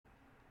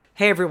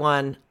Hey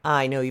everyone,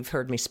 I know you've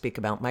heard me speak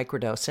about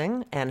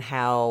microdosing and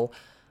how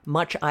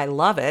much I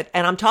love it.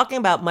 And I'm talking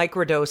about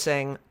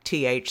microdosing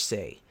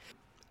THC.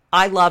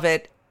 I love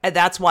it. And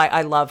that's why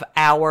I love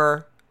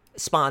our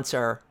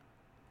sponsor,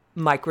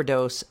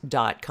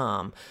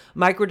 microdose.com.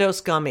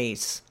 Microdose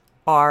gummies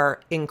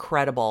are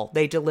incredible.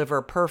 They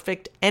deliver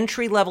perfect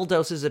entry-level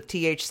doses of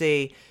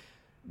THC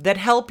that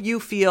help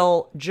you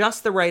feel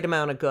just the right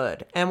amount of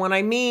good. And when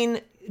I mean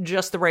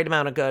just the right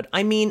amount of good,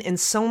 I mean in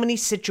so many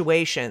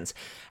situations: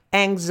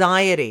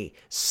 anxiety,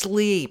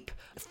 sleep,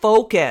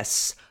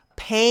 focus,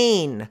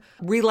 pain,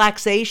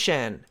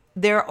 relaxation.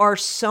 There are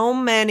so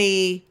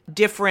many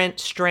different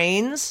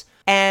strains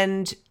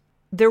and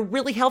they're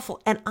really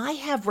helpful. And I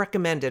have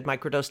recommended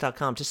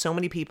microdose.com to so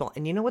many people.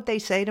 And you know what they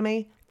say to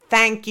me?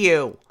 Thank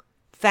you.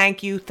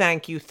 Thank you,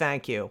 thank you,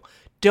 thank you.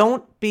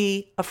 Don't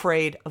be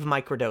afraid of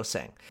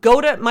microdosing. Go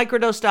to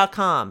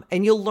microdose.com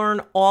and you'll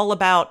learn all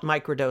about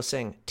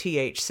microdosing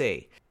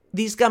THC.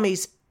 These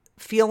gummies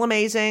feel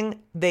amazing.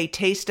 They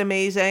taste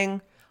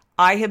amazing.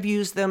 I have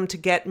used them to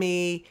get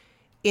me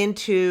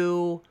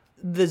into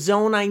the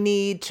zone I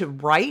need to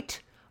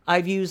write.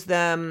 I've used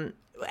them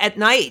at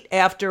night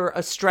after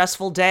a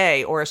stressful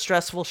day or a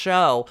stressful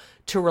show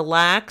to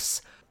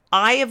relax.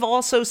 I have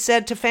also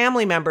said to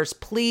family members,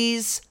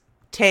 please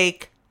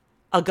take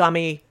a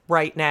gummy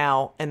right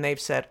now. And they've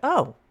said,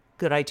 oh,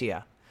 good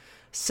idea.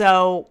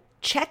 So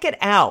check it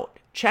out.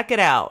 Check it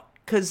out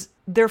because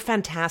they're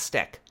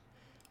fantastic.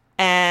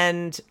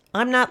 And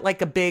I'm not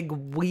like a big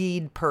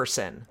weed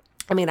person.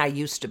 I mean, I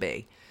used to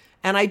be.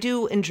 And I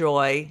do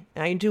enjoy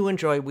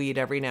weed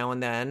every now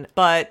and then,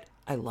 but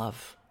I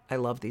love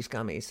these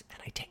gummies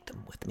and I take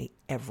them with me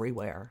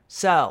everywhere.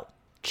 So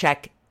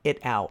check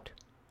it out.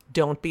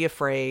 Don't be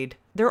afraid.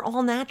 They're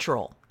all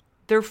natural.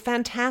 They're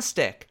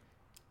fantastic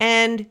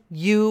and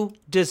you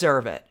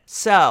deserve it.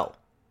 So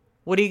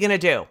what are you going to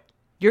do?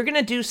 You're going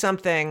to do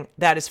something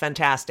that is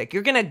fantastic.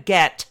 You're going to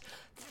get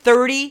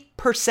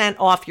 30%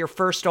 off your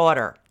first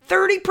order.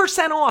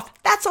 30% off.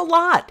 That's a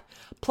lot.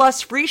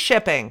 Plus free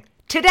shipping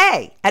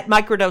today at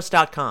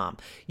microdose.com.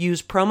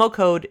 Use promo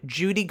code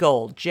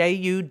JudyGold,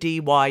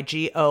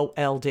 JUDYGOLD.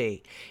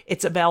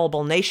 It's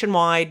available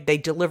nationwide. They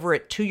deliver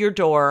it to your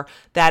door.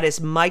 That is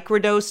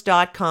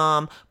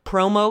microdose.com,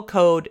 promo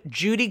code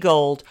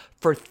JudyGold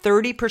for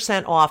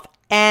 30% off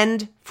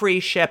and free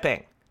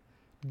shipping.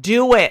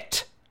 Do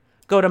it.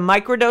 Go to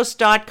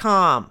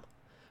microdose.com,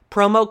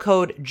 promo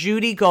code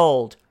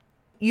JudyGold.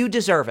 You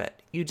deserve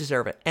it. You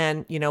deserve it.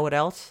 And you know what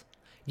else?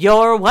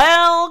 You're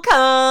welcome.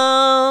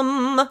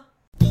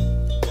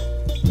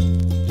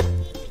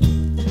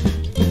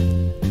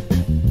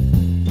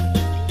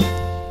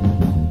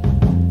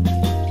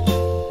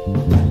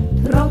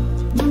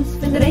 Droppens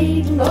van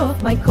regen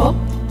op mijn kop.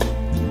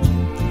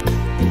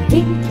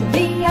 Ik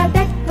weer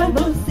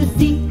dekkelbus is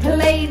die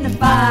kleine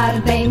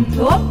paardijn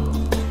top.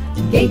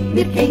 Geet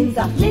weer geen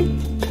zacht lid.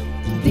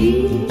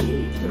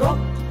 Die drop.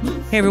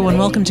 Hey everyone,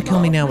 welcome to Kill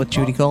Me Now with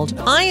Judy Gold.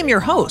 I am your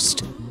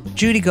host,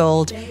 Judy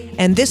Gold,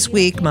 and this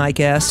week my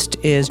guest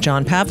is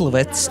John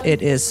Pavlovitz.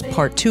 It is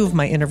part 2 of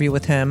my interview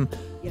with him.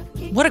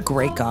 What a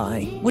great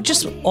guy. What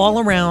just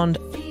all around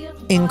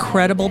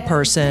incredible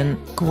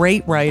person,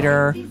 great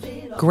writer,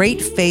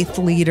 great faith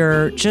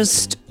leader.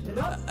 Just,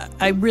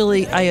 I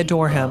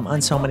adore him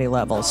on so many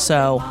levels.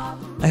 So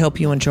I hope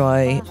you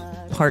enjoy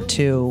part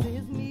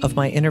 2 of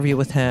my interview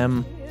with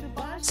him.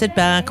 Sit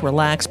back,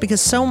 relax, because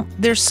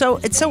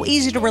it's so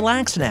easy to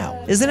relax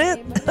now, isn't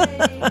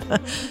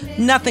it?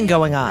 Nothing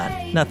going on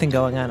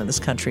in this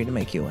country to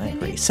make you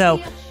angry.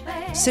 So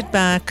sit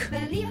back,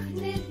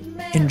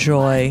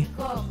 enjoy,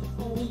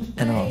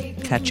 and I'll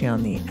catch you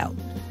on the out.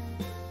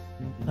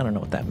 I don't know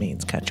what that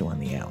means, catch you on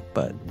the out,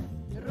 but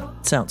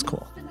it sounds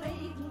cool.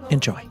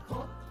 Enjoy.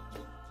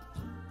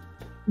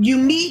 You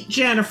meet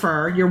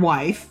Jennifer, your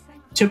wife,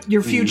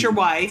 your future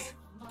wife,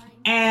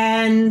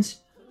 and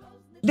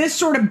this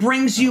sort of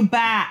brings you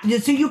back.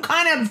 So you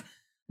kind of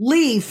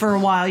leave for a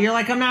while. You're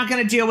like, I'm not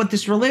going to deal with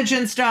this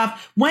religion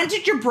stuff. When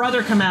did your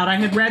brother come out? I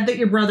had read that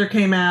your brother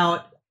came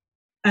out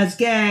as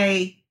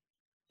gay.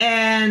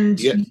 And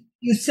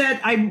you said,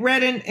 I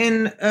read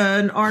in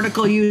an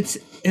article you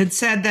had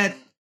said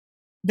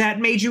that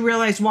made you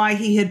realize why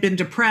he had been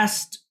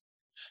depressed.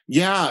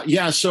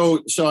 Yeah.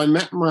 So I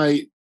met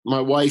my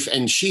wife,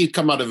 and she had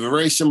come out of a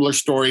very similar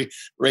story,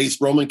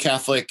 raised Roman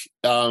Catholic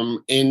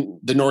in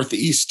the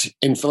Northeast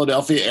in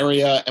Philadelphia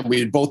area. And we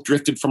had both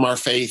drifted from our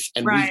faith,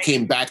 and we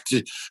came back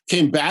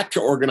to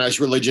organized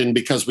religion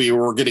because we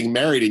were getting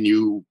married, and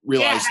you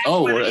realized,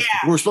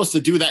 we're supposed to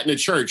do that in a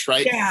church.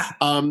 Right. Yeah.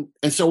 And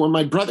so when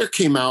my brother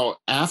came out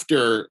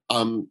after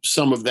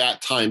some of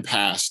that time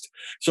passed,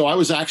 so I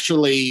was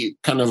actually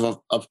kind of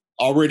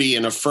already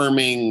an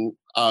affirming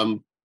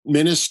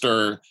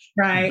minister.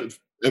 Right.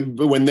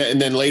 And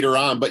then later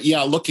on, but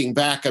yeah, looking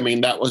back, I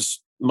mean, that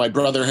was, my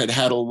brother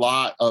had a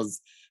lot of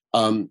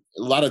a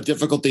lot of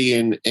difficulty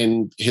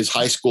in his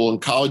high school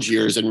and college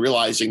years, and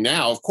realizing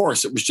now, of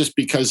course, it was just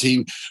because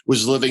he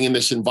was living in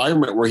this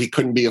environment where he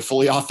couldn't be a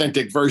fully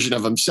authentic version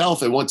of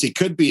himself. And once he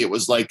could be, it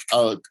was like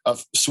a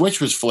switch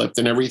was flipped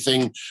and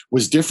everything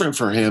was different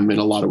for him in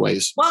a lot of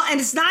ways. Well, and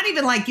it's not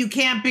even like you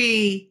can't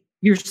be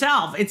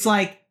yourself. It's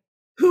like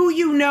who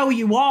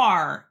you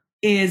are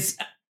is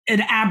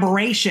an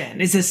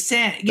aberration, is a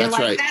sin. You're That's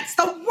like, right. That's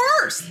the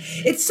worst.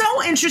 It's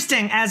so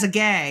interesting as a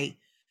gay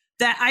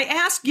that I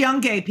ask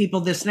young gay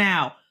people this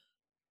now.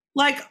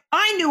 Like,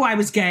 I knew I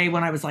was gay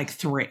when I was like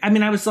 3. I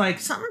mean, I was like,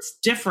 something's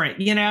different,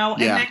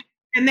 Yeah.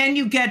 And then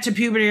you get to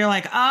puberty, you're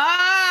like,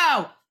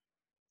 oh,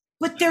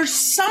 but there's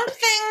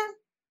something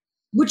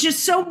which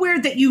is so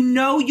weird that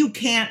you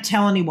can't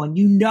tell anyone.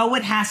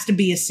 It has to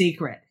be a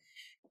secret.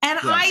 And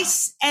Yeah.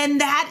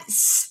 and that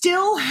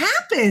still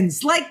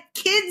happens. Like,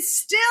 kids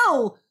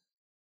still,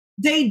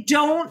 they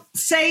don't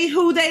say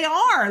who they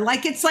are.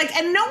 Like, it's like,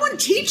 and no one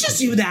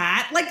teaches you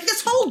that. Like,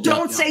 this whole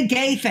don't say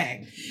gay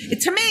thing.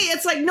 To me,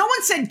 it's like, no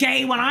one said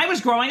gay when I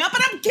was growing up,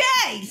 and I'm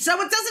gay. So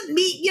it doesn't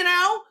mean,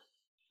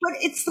 but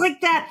it's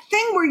like that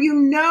thing where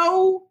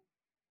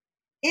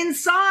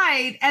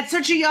inside at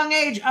such a young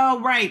age, oh,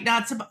 right,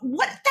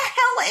 what the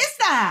hell is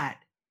that?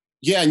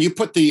 Yeah, and you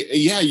put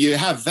you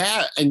have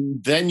that,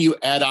 and then you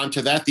add on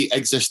to that the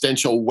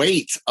existential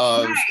weight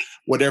of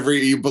whatever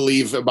you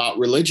believe about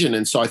religion.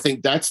 And so I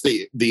think that's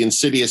the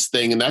insidious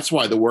thing, and that's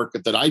why the work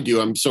that I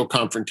do, I'm so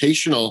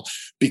confrontational,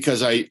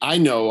 because I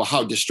know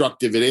how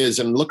destructive it is.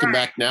 And looking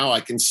back now, I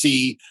can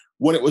see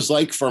what it was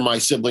like for my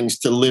siblings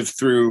to live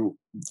through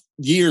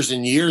years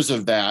and years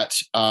of that.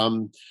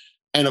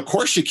 And of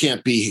course you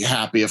can't be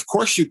happy. Of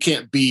course you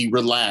can't be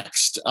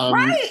relaxed.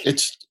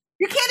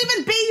 You can't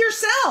even be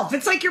yourself.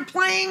 It's like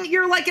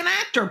you're like an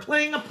actor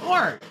playing a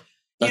part.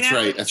 That's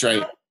right. That's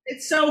right.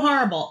 It's so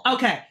horrible.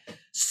 Okay.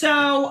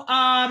 So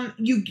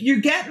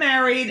you get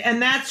married,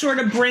 and that sort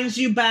of brings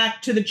you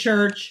back to the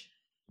church,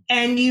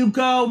 and you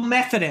go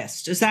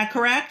Methodist. Is that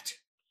correct?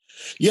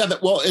 Yeah.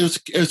 Well, it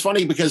was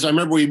funny because I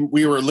remember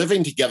we were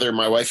living together,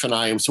 my wife and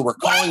I, and so we're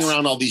calling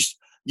around all these.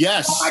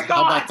 Yes. Oh my God.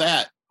 How about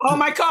that? Oh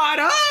my God.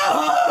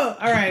 Oh,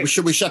 all right.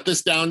 Should we shut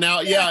this down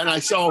now? Yeah.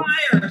 And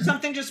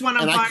something just went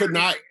on and fire. I could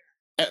not.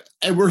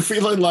 And we're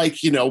feeling like,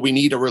 we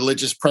need a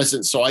religious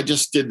presence. So I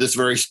just did this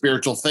very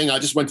spiritual thing. I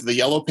just went to the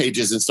Yellow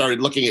Pages and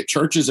started looking at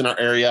churches in our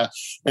area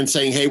and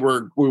saying, hey,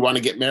 we want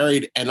to get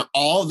married. And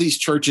all these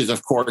churches,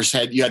 of course,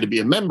 you had to be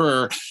a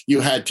member, you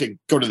had to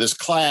go to this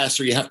class,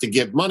 or you have to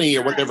give money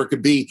or whatever it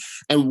could be.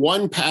 And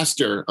one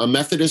pastor, a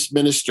Methodist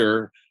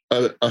minister,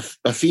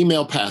 a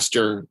female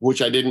pastor, which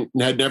had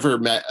never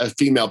met a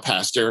female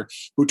pastor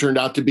who turned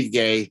out to be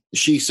gay.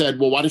 She said,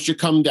 well, why don't you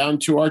come down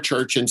to our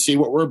church and see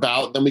what we're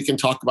about? Then we can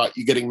talk about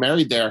you getting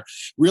married there.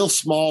 Real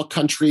small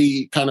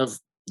country kind of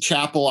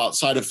chapel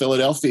outside of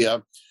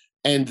Philadelphia.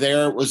 And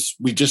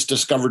we just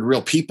discovered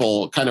real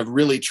people kind of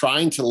really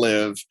trying to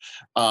live,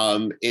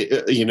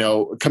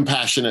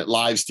 compassionate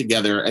lives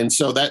together. And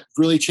so that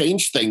really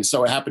changed things.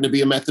 So it happened to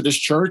be a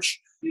Methodist church.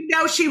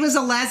 She was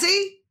a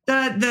leslie?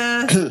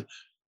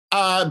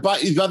 But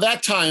by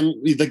that time,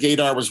 the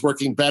gaydar was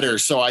working better.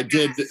 So I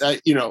did,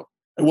 it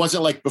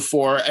wasn't like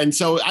before. And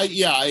so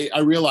I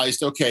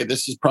realized, okay,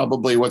 this is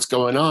probably what's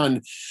going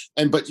on.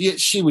 But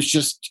she was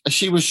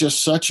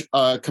just such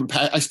a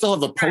I still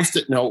have a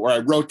Post-it note where I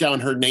wrote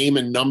down her name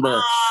and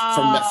number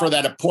for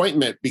that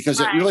appointment, because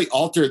it really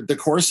altered the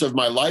course of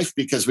my life,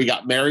 because we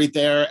got married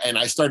there and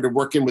I started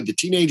working with the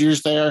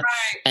teenagers there.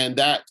 And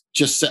that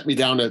just set me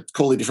down a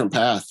totally different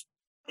path.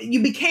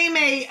 You became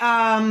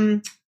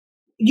a,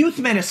 youth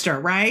minister,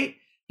 right?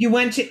 You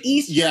went to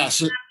East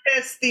Baptist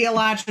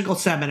Theological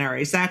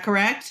Seminary. Is that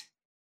correct?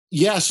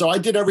 Yeah. So I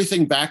did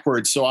everything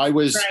backwards. So I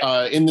was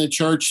in the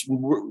church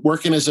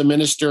working as a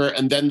minister,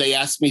 and then they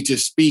asked me to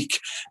speak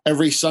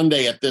every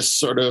Sunday at this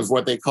sort of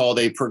what they called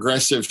a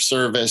progressive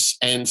service.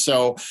 And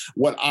so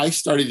what I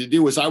started to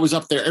do was I was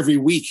up there every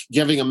week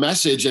giving a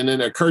message, and then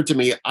it occurred to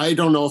me, I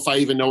don't know if I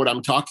even know what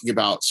I'm talking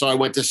about. So I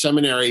went to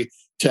seminary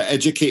to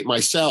educate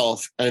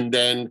myself, and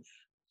then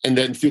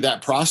through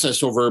that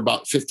process over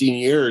about 15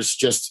 years,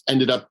 just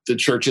ended up, the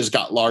churches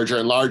got larger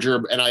and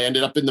larger. And I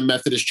ended up in the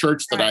Methodist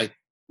church that I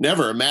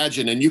never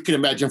imagined. And you can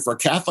imagine, for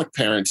Catholic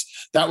parents,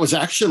 that was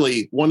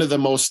actually one of the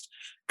most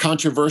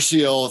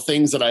controversial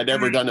things that I'd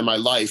ever done in my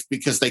life,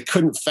 because they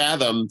couldn't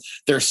fathom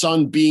their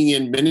son being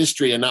in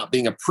ministry and not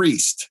being a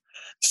priest.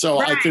 So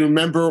I can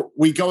remember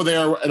we go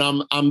there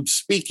and I'm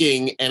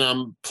speaking and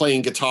I'm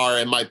playing guitar,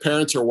 and my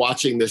parents are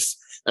watching this.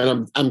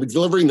 And I'm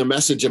delivering the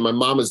message, and my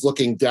mom is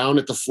looking down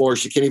at the floor.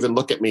 She can't even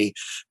look at me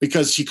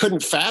because she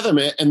couldn't fathom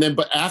it. And then,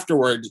 but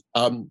afterward,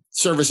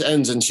 service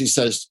ends, and she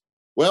says,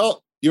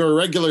 well, you're a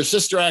regular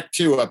Sister Act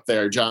 2 up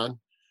there, John.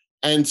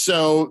 And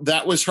so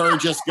that was her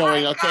just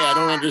going, okay, I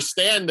don't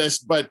understand this,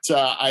 but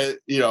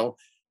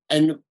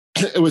and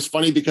it was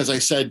funny because I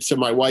said to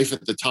my wife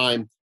at the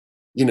time,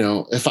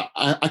 if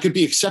I could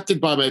be accepted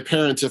by my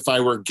parents if I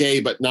were gay,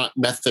 but not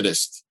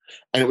Methodist.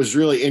 And it was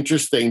really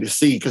interesting to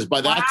see, because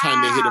by that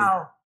time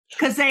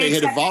they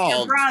had evolved.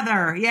 Your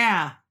brother,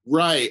 yeah.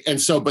 Right.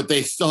 And so, but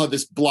they still have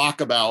this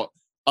block about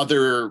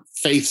other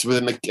faiths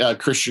within the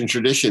Christian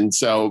tradition.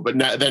 So, but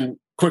then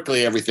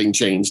quickly everything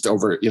changed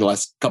over the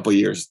last couple of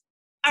years.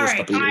 All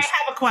right. I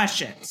have a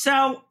question.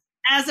 So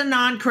as a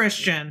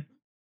non-Christian,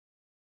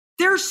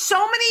 there's so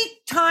many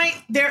times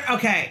there.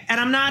 Okay. And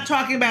I'm not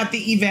talking about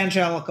the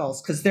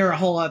evangelicals because they're a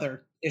whole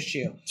other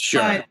issue.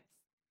 Sure. But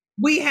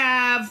we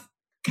have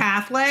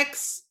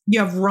Catholics, you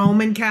have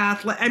Roman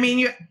Catholic. I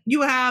mean,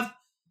 you have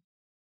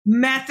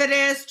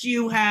Methodist,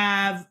 you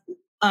have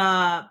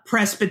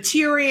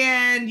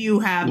Presbyterian, you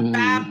have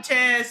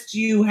Baptist,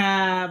 you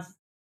have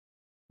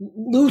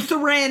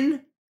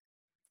Lutheran.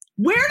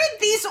 Where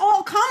did these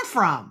all come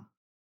from?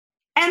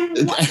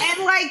 And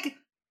like,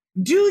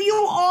 do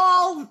you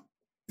all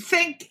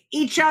think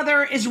each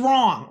other is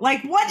wrong?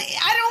 Like, what?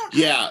 I don't.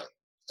 Yeah.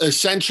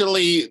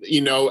 Essentially,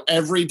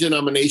 every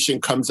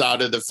denomination comes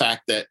out of the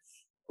fact that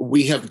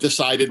we have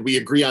decided we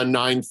agree on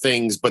 9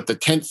 things, but the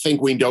 10th thing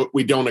we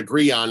don't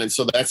agree on. And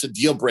so that's a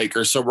deal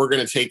breaker. So we're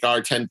going to take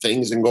our 10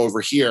 things and go over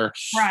here.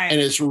 Right.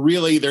 And it's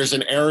really, there's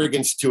an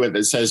arrogance to it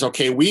that says,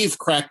 okay, we've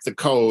cracked the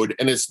code,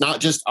 and it's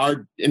not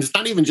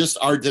even just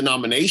our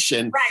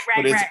denomination,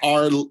 but it's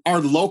our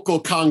local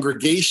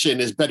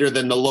congregation is better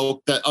than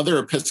the other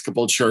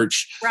Episcopal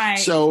church. Right.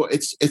 So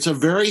it's a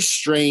very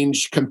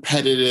strange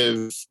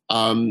competitive,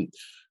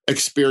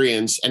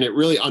 experience, and it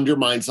really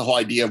undermines the whole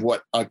idea of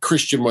what a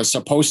Christian was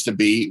supposed to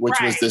be, which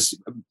was this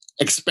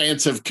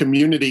expansive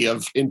community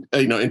of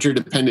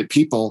interdependent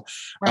people.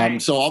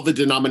 Right. So all the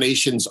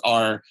denominations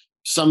are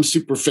some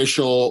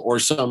superficial or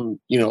some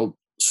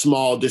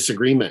small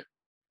disagreement.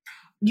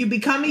 You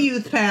become a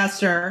youth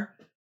pastor.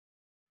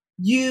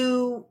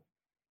 You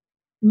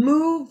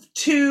move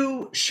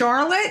to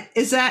Charlotte.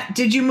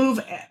 Did you move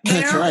there?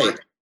 That's right.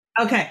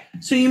 Okay,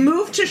 so you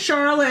moved to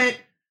Charlotte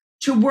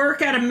to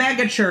work at a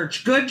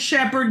megachurch, Good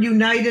Shepherd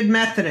United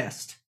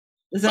Methodist.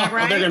 Is that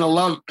right? They're gonna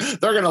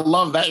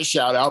love that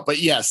shout out. But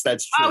yes,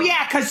 that's true. Oh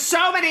yeah, because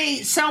so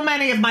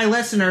many of my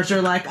listeners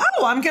are like,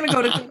 "Oh, I'm gonna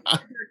go to Good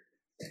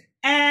Shepherd."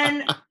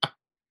 And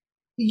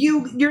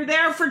you're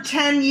there for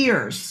 10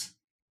 years.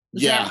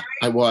 Is that right?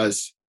 I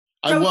was,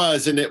 and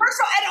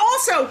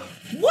also,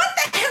 what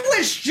the hell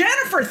is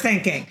Jennifer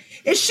thinking?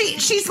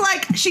 She's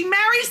like, she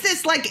marries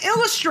this like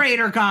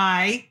illustrator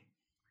guy.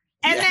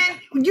 And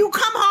then you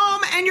come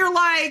home and you're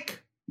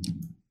like,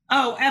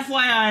 oh, FYI,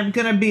 I'm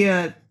going to be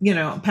a,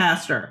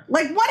 pastor.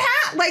 Like, what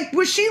happened? Like,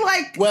 was she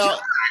like, well,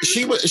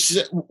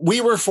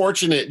 we were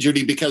fortunate,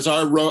 Judy, because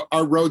our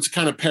roads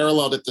kind of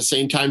paralleled at the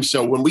same time.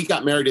 So when we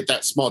got married at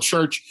that small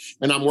church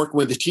and I'm working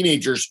with the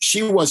teenagers,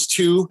 she was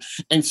too.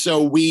 And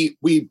so we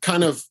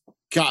kind of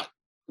got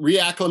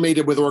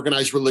reacclimated with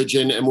organized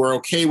religion and we're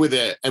okay with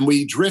it. And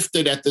we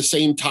drifted at the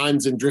same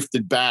times and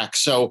drifted back.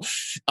 So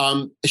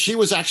she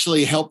was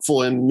actually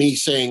helpful in me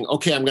saying,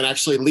 okay, I'm going to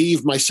actually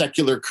leave my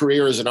secular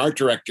career as an art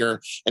director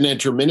and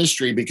enter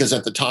ministry, because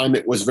at the time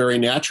it was very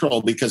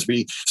natural because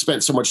we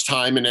spent so much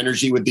time and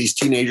energy with these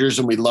teenagers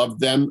and we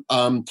loved them.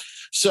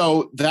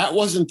 So that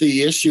wasn't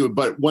the issue.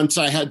 But once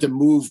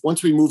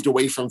we moved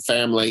away from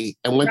family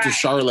and went to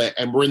Charlotte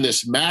and we're in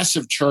this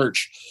massive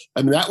church,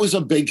 that was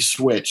a big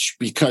switch,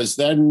 because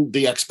then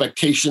the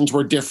expectations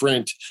were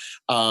different.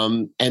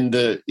 And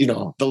the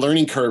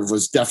learning curve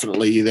was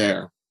definitely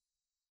there.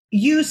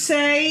 You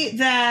say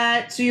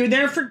that, so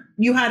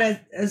you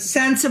had a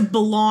sense of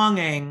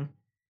belonging.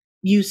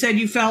 You said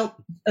you felt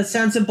a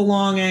sense of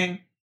belonging,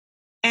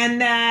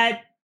 and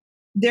that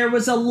there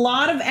was a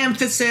lot of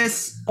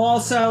emphasis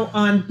also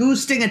on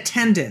boosting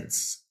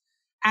attendance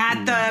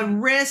at the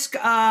risk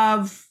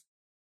of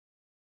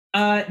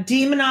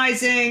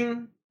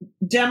demonizing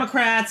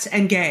Democrats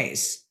and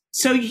gays.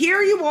 So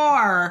here you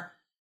are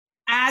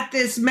at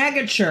this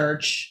mega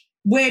church,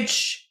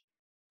 which,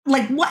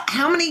 like,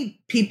 how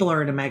many people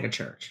are in a mega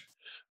church?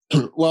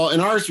 Well,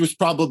 and ours was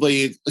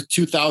probably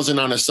 2,000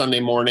 on a Sunday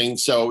morning.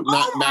 So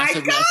not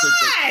massive.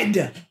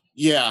 Massive.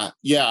 Yeah.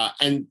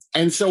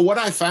 And so what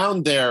I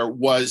found there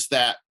was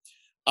that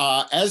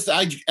as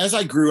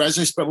I grew, as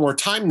I spent more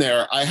time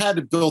there, I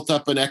had built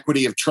up an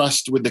equity of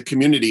trust with the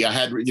community. I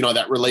had,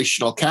 that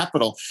relational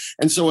capital.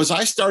 And so as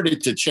I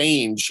started to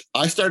change,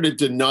 I started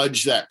to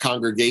nudge that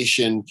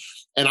congregation.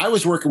 And I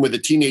was working with the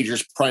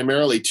teenagers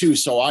primarily too.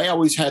 So I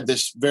always had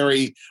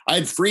I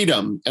had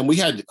freedom, and we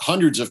had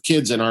hundreds of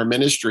kids in our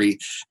ministry.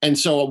 And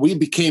so we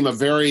became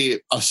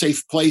a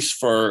safe place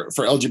for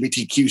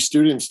LGBTQ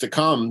students to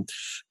come.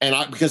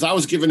 And because I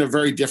was given a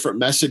very different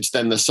message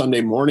than the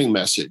Sunday morning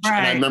message. Right.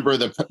 And I remember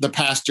the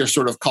pastor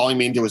sort of calling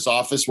me into his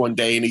office one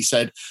day, and he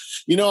said,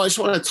 I just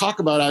want to talk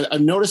about,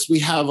 I've noticed we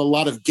have a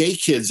lot of gay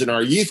kids in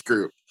our youth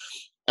group.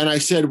 And I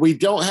said, we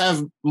don't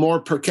have more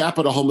per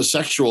capita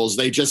homosexuals.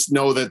 They just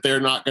know that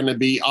they're not going to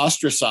be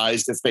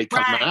ostracized if they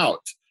come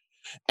out.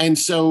 And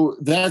so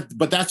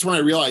that's when I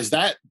realized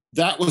that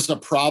was a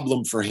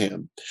problem for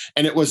him.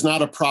 And it was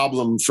not a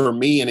problem for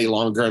me any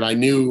longer. And I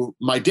knew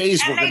my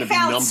days were going to be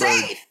numbered.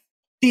 Safe.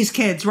 These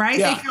kids, right?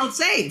 Yeah. They felt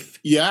safe.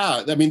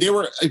 Yeah. I mean, they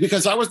were,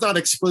 because I was not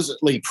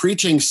explicitly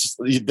preaching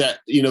that,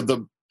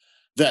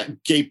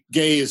 that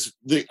gay is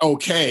the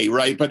okay,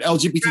 right? But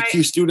LGBTQ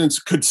Right. students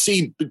could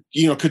see,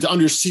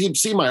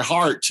 see my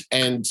heart.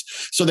 And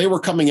so they were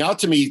coming out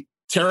to me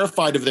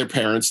terrified of their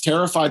parents,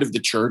 terrified of the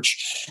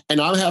church. And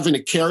I'm having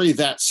to carry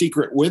that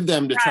secret with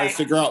them to try to Right.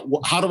 figure out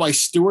how do I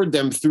steward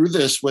them through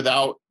this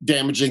without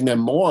damaging them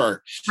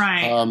more.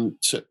 Right.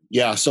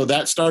 So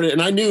that started,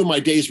 and I knew my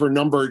days were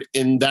numbered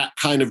in that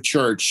kind of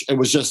church. It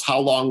was just how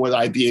long would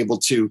I be able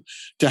to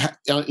do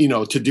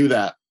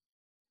that?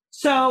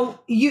 So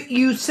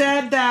you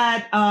said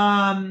that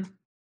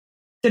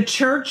the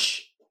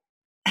church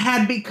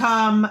had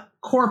become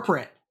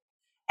corporate,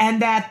 and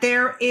that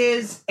there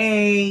is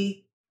I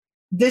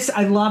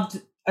loved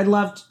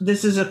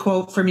this is a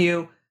quote from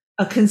you,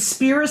 a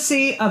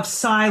conspiracy of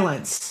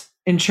silence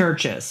in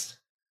churches.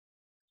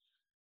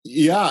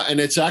 Yeah, and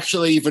it's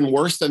actually even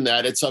worse than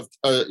that. It's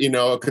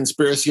a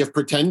conspiracy of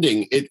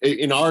pretending.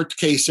 In our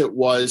case, it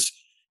was,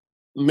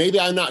 maybe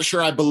I'm not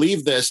sure I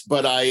believe this,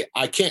 but I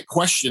can't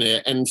question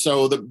it. And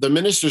so the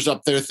minister's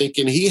up there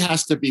thinking he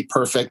has to be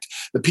perfect.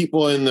 The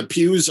people in the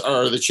pews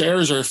or the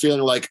chairs are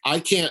feeling like, I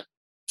can't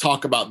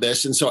talk about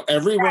this. And so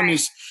everyone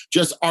is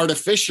just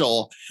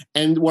artificial.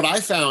 And what I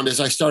found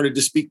as I started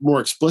to speak more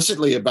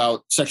explicitly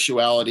about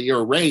sexuality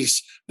or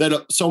race,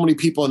 that so many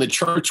people in the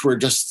church were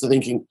just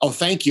thinking, oh,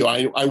 thank you.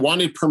 I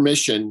wanted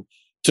permission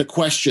to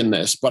question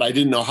this, but I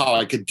didn't know how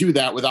I could do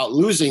that without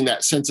losing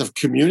that sense of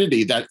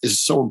community that is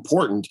so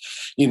important.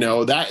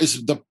 That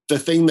is the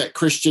thing that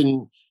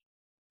Christian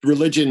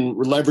religion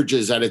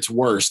leverages at its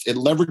worst. It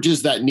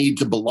leverages that need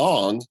to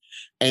belong.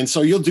 And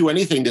so you'll do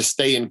anything to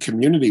stay in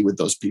community with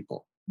those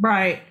people.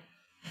 Right.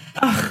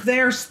 Do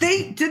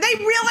they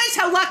realize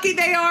how lucky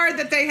they are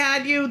that they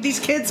had you? These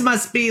kids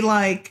must be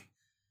like,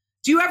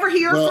 do you ever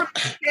hear from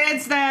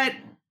kids that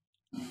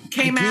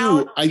came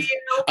out?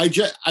 I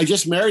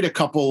just married a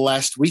couple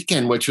last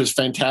weekend, which was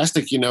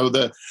fantastic.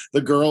 The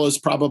girl is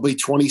probably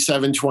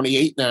 27,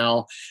 28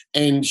 now.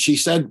 And she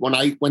said, when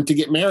I went to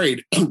get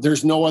married,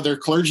 there's no other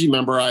clergy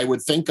member I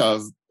would think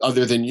of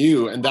other than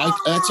you. And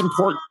that's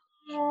important.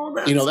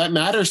 That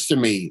matters to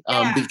me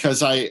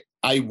because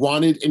I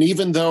wanted, and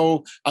even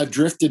though I've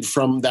drifted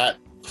from that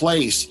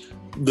place,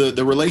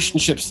 the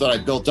relationships that I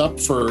built up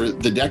for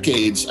the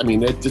decades, I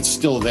mean, it's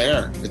still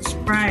there. It's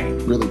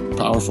really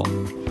powerful.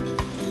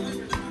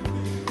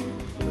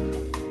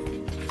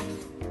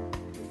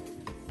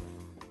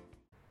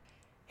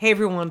 Hey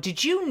everyone,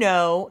 did you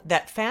know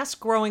that Fast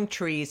Growing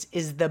Trees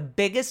is the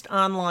biggest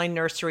online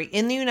nursery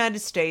in the United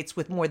States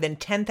with more than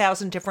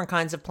 10,000 different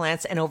kinds of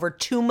plants and over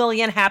 2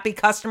 million happy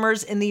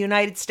customers in the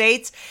United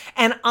States?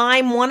 And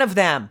I'm one of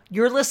them.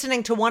 You're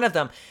listening to one of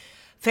them.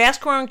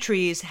 Fast Growing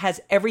Trees has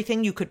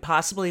everything you could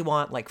possibly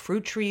want, like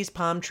fruit trees,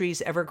 palm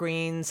trees,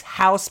 evergreens,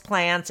 house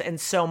plants,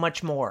 and so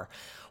much more.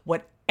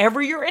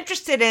 Whatever you're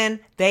interested in,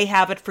 they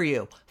have it for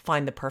you.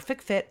 Find the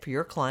perfect fit for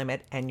your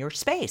climate and your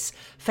space.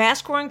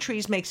 Fast Growing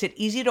Trees makes it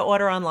easy to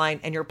order online,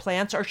 and your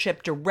plants are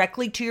shipped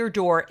directly to your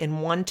door in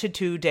 1 to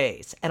 2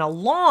 days. And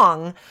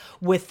along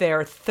with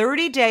their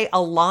 30-day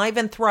Alive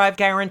and Thrive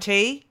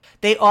guarantee,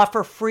 they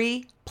offer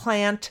free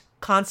plant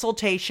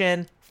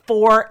consultation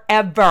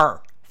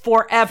forever.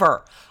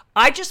 Forever.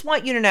 I just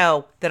want you to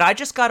know that I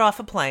just got off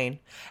a plane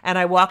and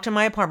I walked in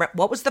my apartment.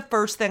 What was the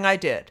first thing I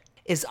did?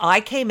 Is I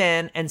came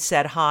in and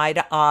said hi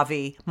to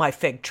Avi, my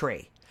fig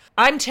tree.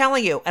 I'm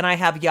telling you, and I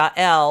have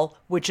Yael,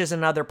 which is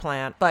another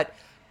plant, but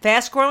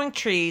Fast Growing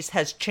Trees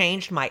has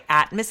changed my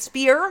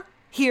atmosphere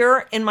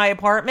here in my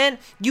apartment.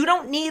 You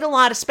don't need a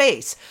lot of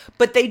space,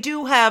 but they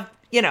do have,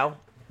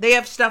 they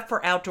have stuff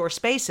for outdoor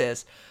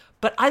spaces.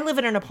 But I live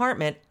in an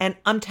apartment, and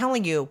I'm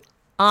telling you,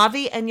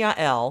 Avi and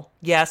Yael,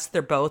 yes,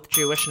 they're both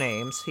Jewish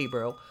names,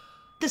 Hebrew.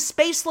 The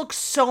space looks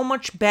so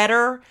much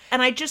better.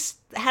 And I just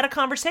had a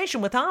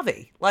conversation with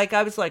Avi.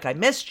 I was like, I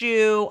missed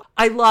you.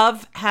 I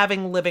love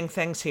having living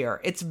things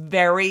here. It's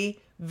very,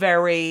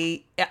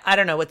 very, I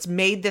don't know, it's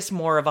made this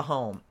more of a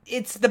home.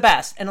 It's the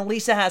best. And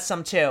Elisa has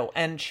some too.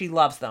 And she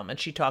loves them. And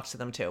she talks to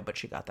them too. But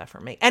she got that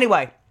from me.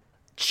 Anyway,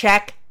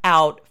 check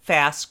out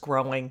Fast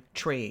Growing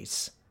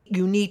Trees.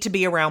 You need to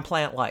be around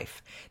plant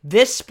life.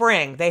 This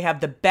spring, they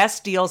have the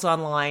best deals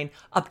online,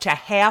 up to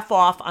half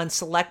off on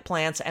select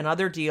plants and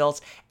other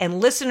deals. And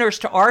listeners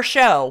to our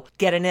show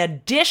get an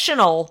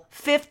additional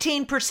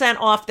 15%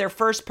 off their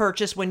first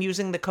purchase when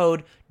using the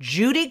code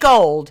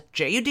JudyGold,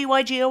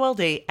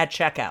 JUDYGOLD, at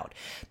checkout.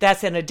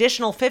 That's an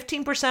additional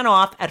 15%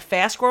 off at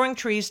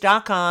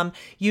fastgrowingtrees.com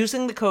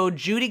using the code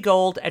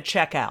JudyGold at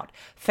checkout.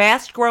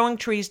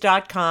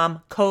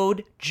 Fastgrowingtrees.com,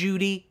 code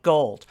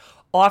JudyGold.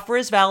 Offer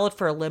is valid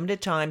for a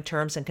limited time.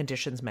 Terms and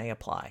conditions may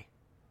apply.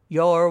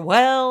 You're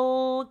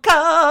welcome.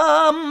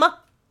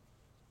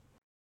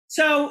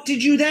 So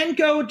did you then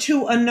go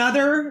to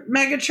another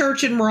mega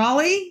church in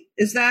Raleigh?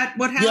 Is that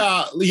what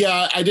happened?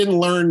 Yeah. I didn't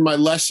learn my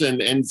lesson.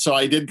 And so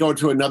I did go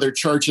to another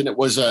church, and it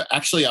was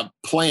actually a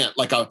plant,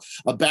 like a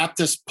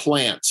Baptist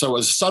plant. So it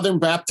was a Southern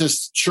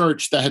Baptist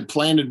church that had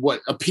planted what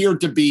appeared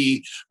to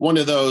be one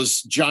of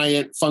those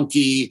giant,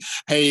 funky,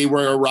 hey,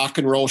 we're a rock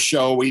and roll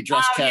show. We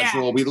dress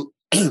casual.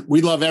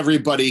 we love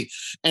everybody.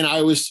 And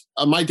I was,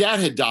 my dad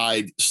had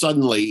died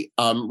suddenly,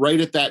 right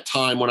at that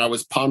time when I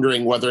was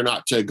pondering whether or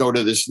not to go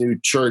to this new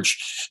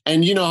church.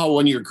 And you know how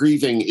when you're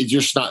grieving,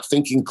 you're just not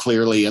thinking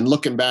clearly. And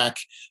looking back,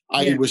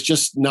 I was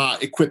just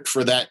not equipped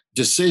for that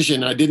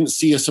decision. I didn't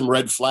see some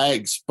red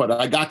flags, but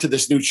I got to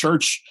this new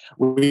church.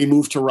 We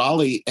moved to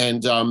Raleigh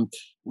and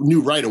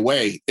knew right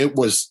away it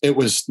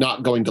was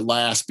not going to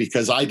last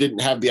because I didn't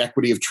have the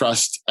equity of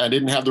trust. I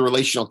didn't have the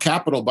relational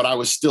capital, but I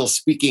was still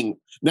speaking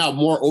now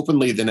more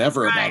openly than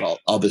ever about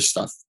all this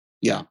stuff.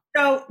 Yeah.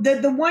 So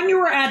the one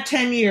you were at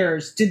 10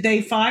 years, did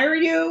they fire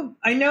you?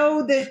 I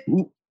know that.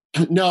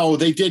 No,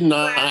 they didn't.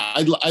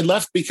 I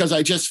left because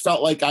I just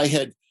felt like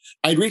I'd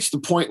reached the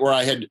point where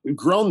I had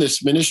grown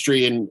this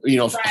ministry and,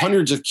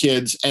 hundreds of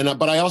kids. And,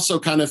 but I also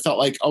kind of felt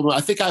like,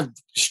 I think I've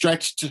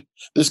stretched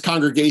this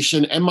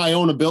congregation and my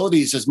own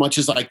abilities as much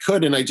as I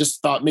could. And I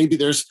just thought maybe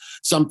there's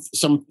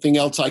something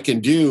else I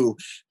can do.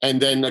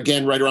 And then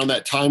again, right around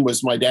that time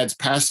was my dad's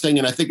passing.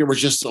 And I think there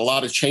was just a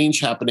lot of change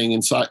happening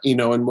inside,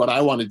 in what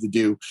I wanted to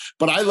do.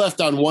 But I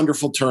left on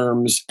wonderful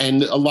terms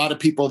and a lot of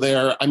people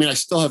there. I mean, I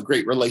still have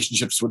great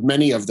relationships with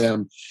many of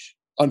them.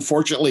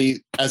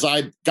 Unfortunately, as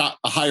I got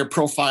a higher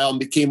profile and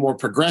became more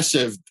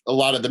progressive, a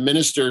lot of the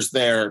ministers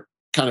there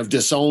kind of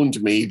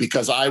disowned me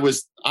because I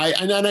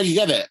know you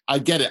get it. I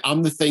get it.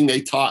 I'm the thing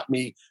they taught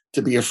me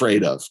to be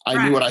afraid of.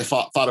 I knew what I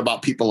thought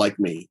about people like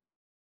me.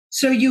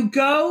 So you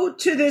go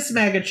to this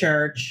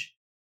megachurch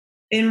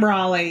in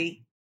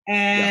Raleigh,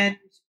 and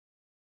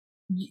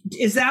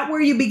is that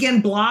where you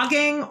begin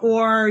blogging,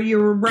 or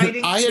you're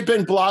writing? I had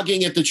been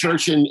blogging at the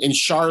church in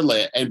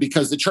Charlotte, and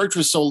because the church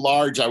was so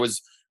large, I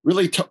was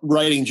really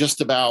writing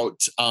just about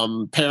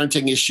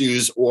parenting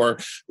issues or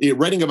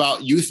writing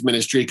about youth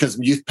ministry because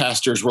youth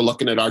pastors were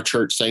looking at our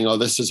church saying, oh,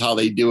 this is how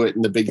they do it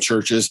in the big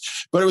churches.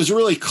 But it was a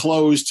really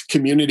closed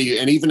community.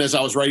 And even as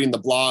I was writing the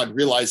blog,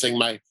 realizing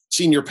my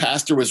senior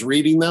pastor was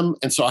reading them.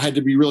 And so I had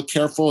to be real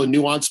careful and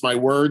nuance my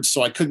words.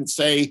 So I couldn't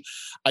say,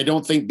 I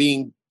don't think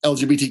being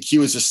LGBTQ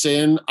is a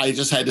sin. I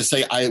just had to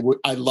say, I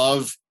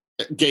love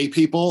gay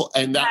people.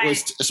 And that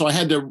was, so I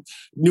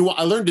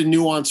learned to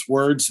nuance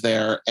words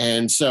there.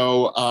 And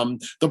so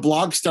the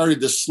blog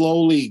started to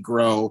slowly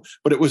grow,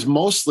 but it was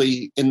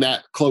mostly in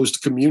that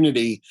closed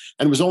community.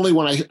 And it was only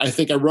when I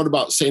think I wrote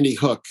about Sandy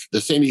Hook,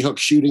 the Sandy Hook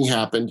shooting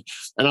happened.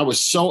 And I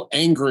was so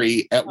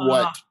angry at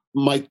what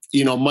Mike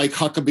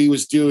Huckabee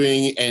was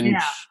doing and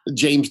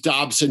James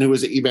Dobson, who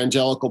was an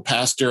evangelical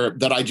pastor,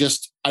 that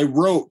I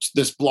wrote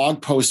this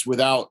blog post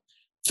without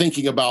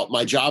thinking about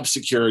my job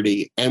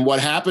security. And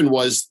what happened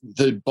was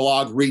the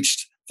blog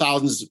reached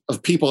thousands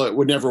of people it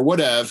would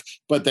have,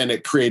 but then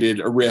it created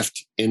a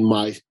rift in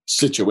my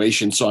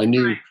situation. So I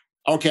knew,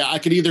 okay, I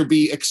could either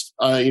be,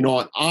 an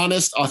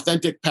honest,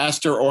 authentic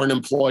pastor or an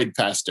employed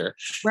pastor.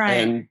 Right.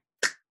 And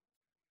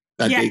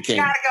that day came.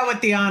 You gotta go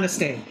with the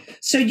honesty.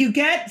 So you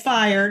get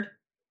fired,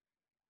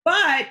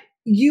 but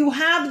you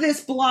have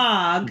this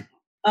blog,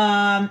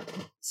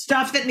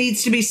 stuff that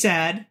needs to be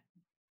said.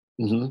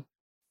 Mm-hmm.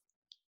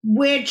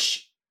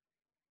 Which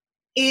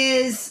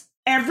is,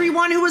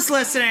 everyone who is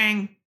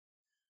listening,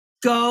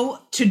 go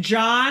to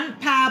John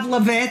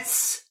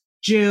Pavlovitz,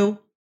 Jew.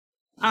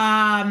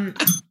 Ring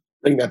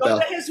that go bell.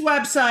 to his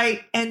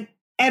website and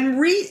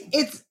read.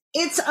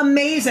 It's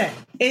amazing.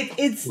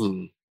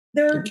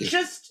 They're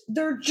just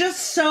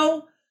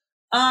so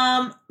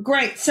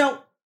great. So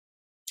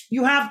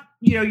you have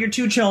your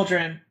two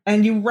children,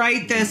 and you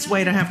write this.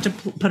 Wait, I have to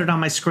put it on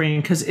my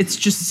screen because it's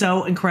just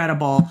so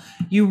incredible.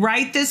 You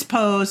write this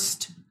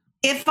post.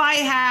 If I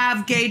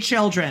have gay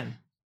children,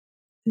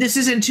 this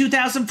is in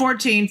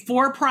 2014,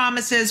 4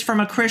 promises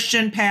from a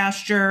Christian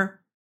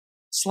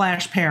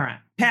pastor/parent.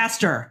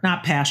 Pastor,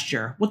 not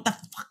pasture. What the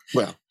fuck?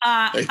 Well,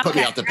 they put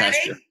me out the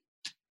pasture.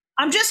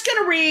 I'm just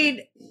going to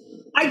read.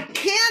 I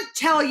can't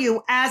tell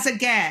you as a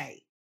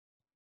gay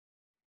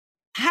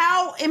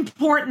how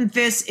important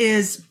this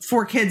is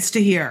for kids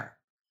to hear.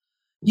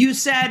 You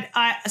said,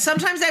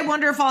 sometimes I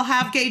wonder if I'll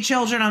have gay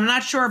children. I'm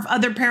not sure if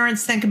other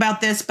parents think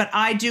about this, but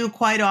I do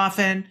quite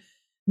often.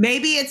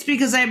 Maybe it's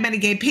because I have many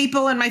gay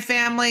people in my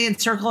family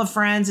and circle of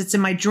friends. It's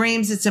in my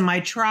dreams. It's in my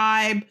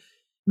tribe.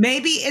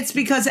 Maybe it's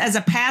because as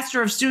a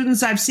pastor of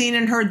students, I've seen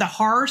and heard the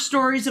horror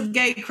stories of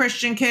gay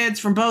Christian kids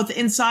from both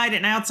inside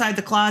and outside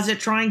the closet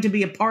trying to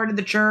be a part of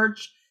the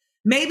church.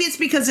 Maybe it's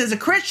because as a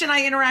Christian,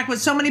 I interact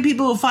with so many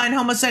people who find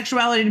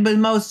homosexuality to be the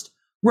most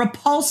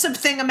repulsive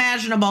thing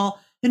imaginable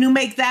and who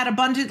make that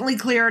abundantly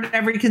clear at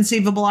every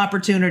conceivable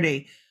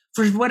opportunity.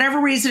 For whatever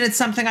reason, it's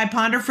something I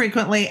ponder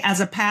frequently. As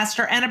a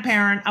pastor and a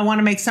parent, I want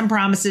to make some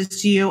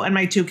promises to you and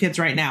my 2 kids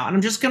right now. And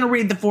I'm just going to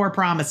read the 4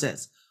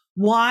 promises.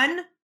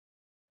 1,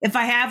 if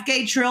I have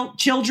gay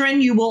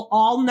children, you will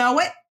all know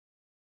it.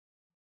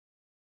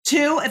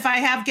 2, if I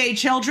have gay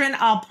children,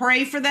 I'll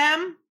pray for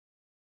them.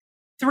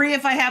 3,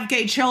 if I have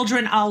gay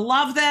children, I'll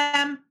love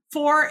them.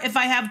 4, if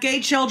I have gay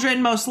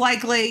children, most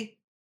likely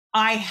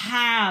I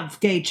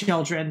have gay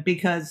children,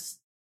 because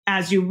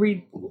as you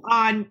read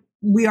on,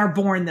 we are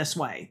born this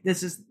way.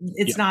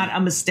 It's not a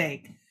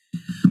mistake.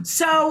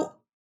 So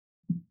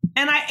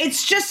And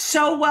it's just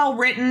so well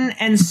written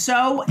and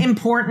so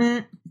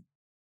important.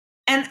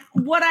 And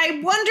what I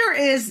wonder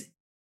is,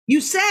 you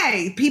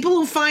say people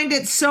who find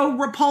it so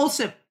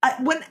repulsive,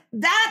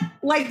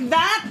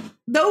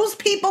 those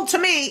people to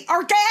me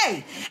are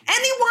gay.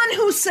 Anyone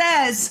who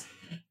says,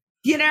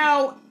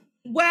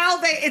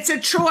 it's a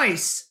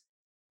choice.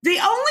 The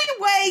only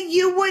way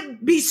you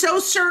would be so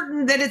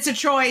certain that it's a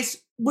choice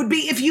would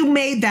be if you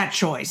made that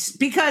choice.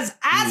 Because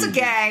as a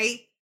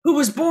gay who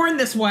was born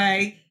this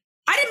way,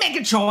 I didn't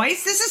make a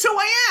choice. This is who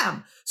I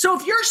am. So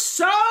if you're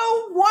so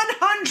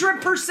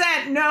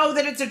 100% know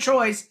that it's a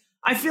choice,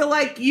 I feel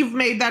like you've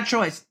made that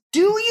choice. Do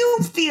you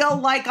feel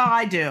like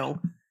I do,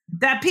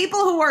 that people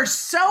who are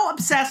so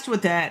obsessed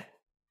with it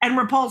and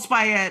repulsed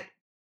by it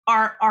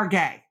are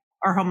gay,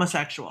 are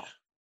homosexual?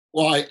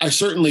 Well, I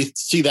certainly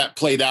see that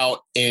played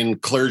out in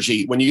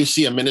clergy. When you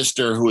see a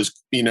minister who is,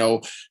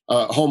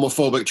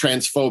 homophobic,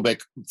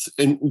 transphobic,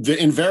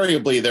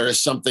 invariably there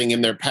is something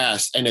in their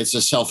past, and it's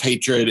a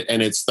self-hatred,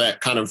 and it's that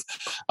kind of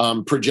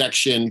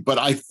projection. But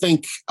I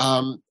think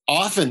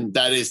often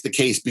that is the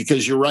case,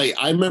 because you're right.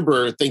 I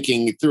remember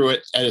thinking through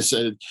it as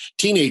a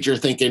teenager,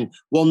 thinking,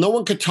 well, no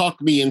one could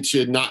talk me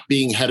into not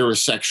being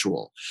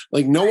heterosexual.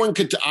 Like no one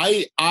could.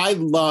 I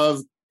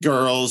love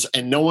girls,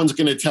 and no one's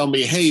going to tell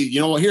me, hey,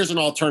 here's an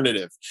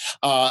alternative.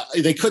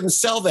 They couldn't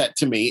sell that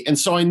to me. And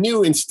so I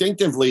knew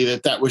instinctively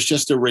that was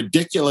just a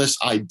ridiculous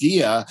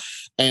idea.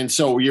 And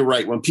so you're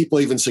right. When people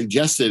even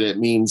suggested it,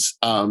 means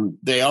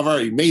they have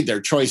already made their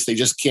choice. They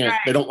just can't,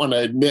 They don't want to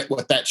admit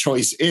what that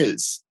choice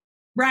is.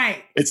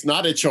 Right. It's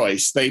not a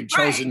choice. They've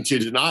chosen to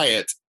deny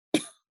it.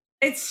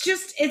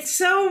 It's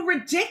so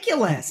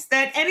ridiculous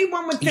that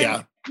anyone would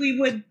think we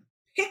would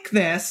pick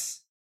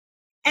this.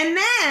 And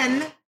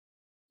then,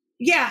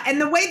 and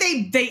the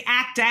way they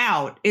act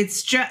out,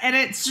 it's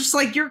just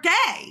like, you're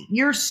gay.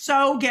 You're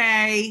so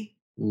gay,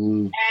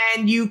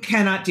 and you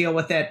cannot deal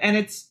with it.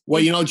 And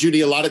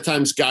Judy, a lot of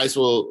times guys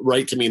will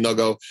write to me and they'll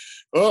go,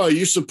 oh,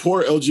 you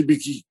support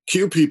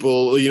LGBTQ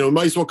people,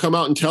 might as well come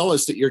out and tell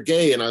us that you're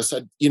gay. And I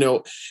said,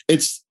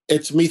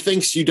 it's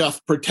methinks you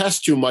doth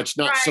protest too much,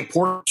 not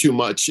support too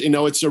much.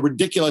 It's a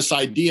ridiculous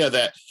idea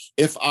that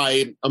if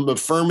I am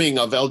affirming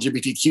of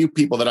LGBTQ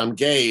people that I'm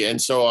gay,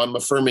 and so I'm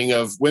affirming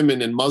of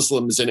women and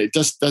Muslims, and it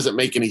just doesn't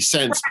make any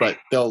sense, but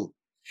they'll.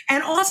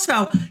 And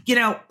also,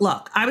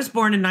 look, I was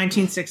born in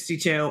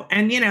 1962,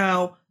 and,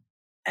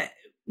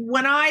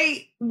 when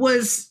I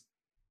was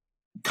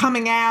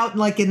coming out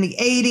like in the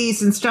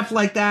 80s and stuff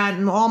like that,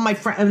 and all my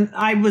friends,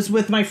 I was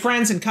with my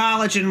friends in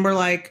college, and we're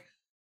like,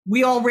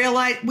 we all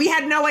realized, we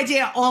had no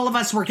idea all of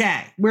us were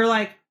gay. We're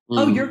like,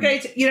 oh, you're gay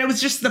too? It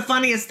was just the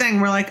funniest thing.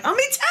 We're like, oh,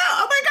 me too.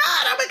 Oh my God,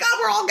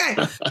 we're all gay.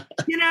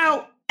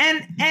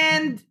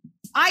 And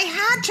I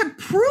had to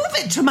prove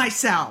it to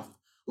myself.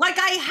 Like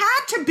I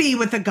had to be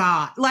with a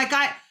guy.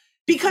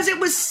 Because it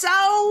was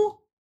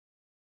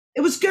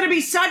going to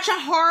be such a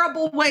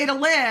horrible way to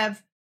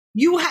live.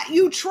 You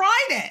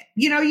tried it.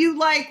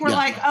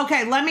 Like,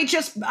 okay, let me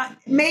just,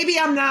 maybe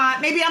I'm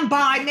not, maybe I'm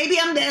bi, maybe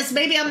I'm this,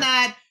 maybe I'm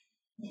that.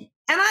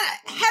 And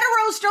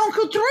heteros don't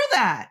go through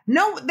that.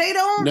 No, they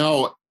don't.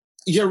 No.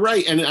 You're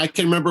right. And I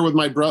can remember with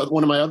my brother,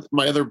 one of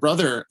my other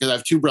brother, because I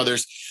have two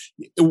brothers,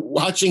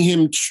 watching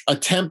him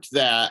attempt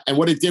that. And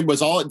what it did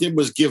was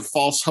give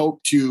false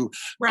hope to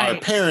our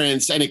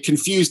parents. And it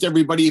confused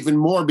everybody even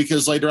more,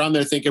 because later on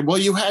they're thinking, well,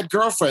 you had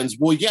girlfriends.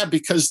 Well, yeah,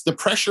 because the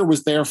pressure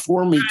was there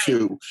for me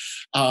too.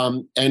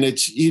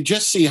 And you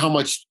just see how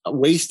much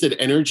wasted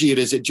energy it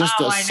is. It just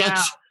does such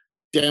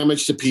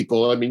damage to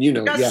people. I mean,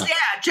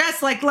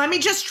 just like, let me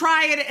just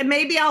try it, and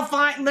maybe I'll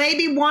find,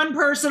 maybe one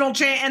person will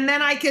change, and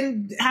then I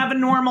can have a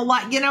normal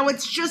life.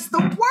 It's just the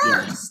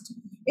worst.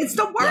 It's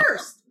the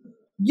worst.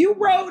 You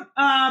wrote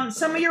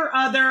some of your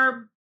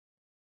other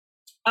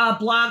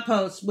blog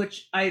posts,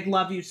 which I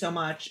love you so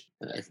much.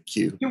 Thank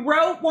you. You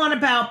wrote one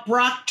about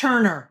Brock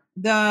Turner,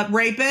 the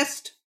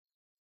rapist,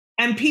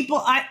 and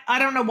people, I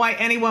don't know why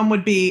anyone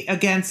would be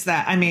against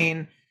that. I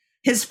mean,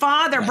 his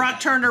father, Brock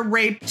Turner,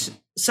 raped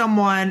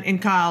someone in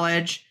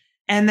college,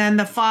 and then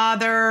the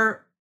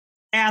father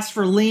asked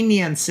for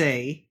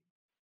leniency.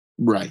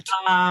 Right.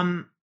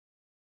 And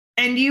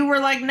you were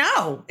like,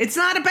 no, it's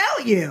not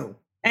about you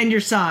and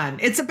your son.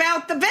 It's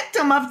about the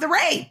victim of the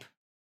rape.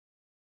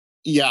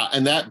 Yeah,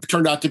 and that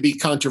turned out to be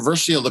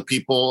controversial to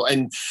people.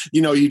 And,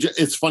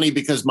 it's funny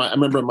because I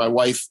remember my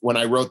wife, when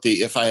I wrote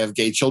the If I Have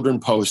Gay Children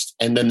post,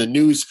 and then the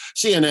news,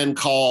 CNN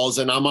calls,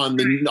 and I'm on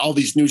all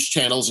these news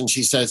channels, and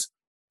she says,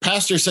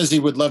 pastor says he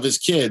would love his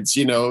kids,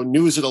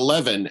 news at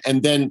 11.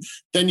 And then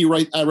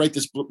I write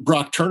this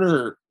Brock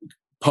Turner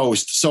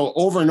post. So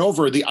over and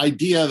over, the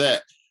idea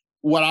that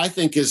what I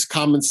think is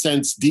common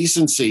sense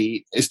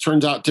decency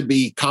turns out to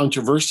be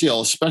controversial,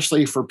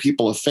 especially for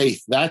people of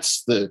faith.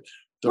 That's the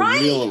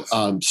real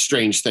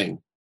strange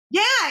thing.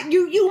 Yeah,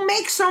 you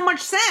make so much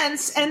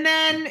sense, and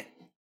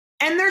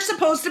they're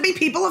supposed to be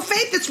people of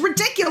faith. It's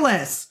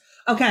ridiculous.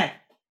 Okay,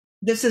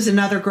 this is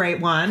another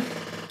great one.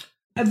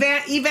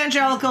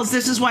 Evangelicals,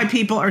 this is why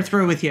people are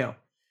through with you.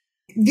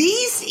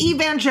 These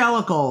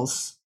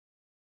evangelicals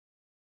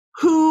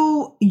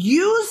who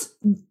use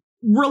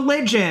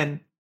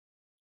religion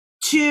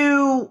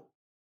to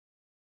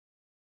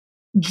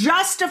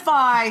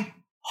justify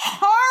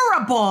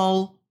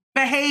horrible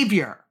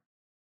behavior.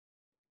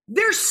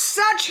 They're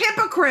such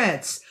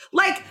hypocrites.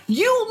 Like,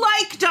 you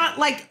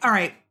all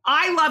right,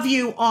 I love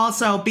you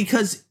also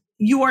because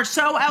you are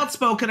so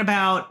outspoken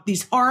about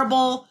these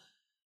horrible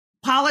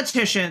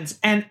politicians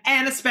and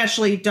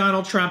especially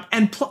Donald Trump.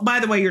 And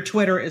by the way, your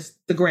Twitter is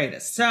the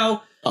greatest.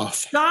 So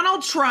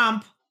Donald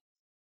Trump,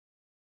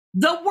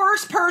 the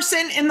worst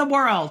person in the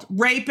world,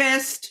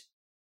 rapist,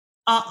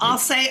 I'll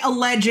say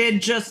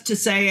alleged just to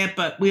say it,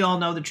 but we all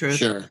know the truth.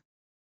 Sure.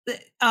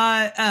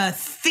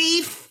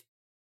 Thief,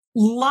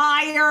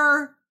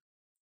 liar,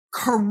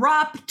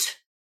 corrupt,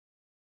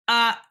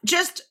 and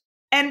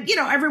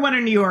everyone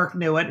in New York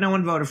knew it. No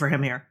one voted for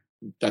him here.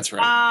 That's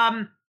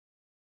right.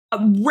 A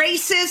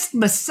racist,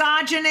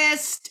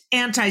 misogynist,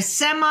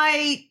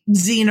 anti-Semite,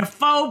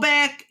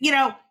 xenophobic,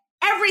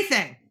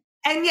 everything.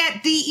 And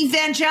yet the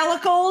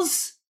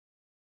evangelicals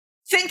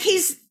think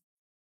he's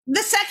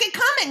the second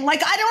coming.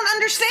 Like, I don't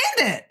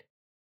understand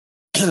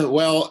it.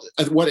 Well,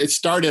 what it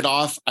started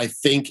off, I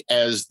think,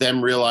 as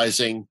them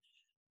realizing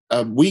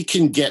we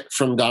can get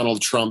from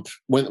Donald Trump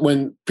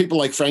when people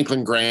like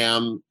Franklin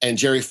Graham and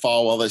Jerry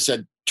Falwell, they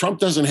said Trump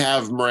doesn't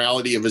have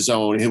morality of his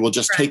own. He will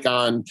just take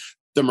on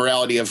the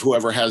morality of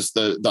whoever has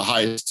the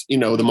highest,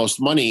 the most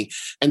money.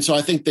 And so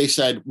I think they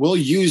said, we'll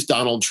use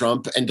Donald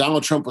Trump. And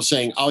Donald Trump was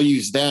saying, I'll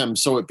use them.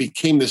 So it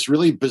became this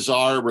really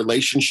bizarre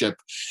relationship.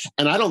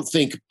 And I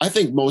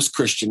think most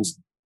Christians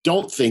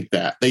don't think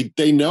that.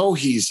 They know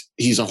he's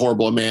a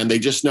horrible man. They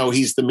just know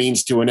he's the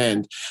means to an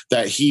end,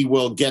 that he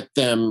will get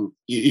them,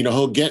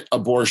 he'll get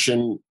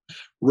abortion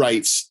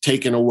rights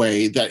taken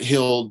away, that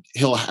he'll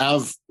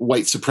have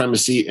white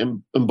supremacy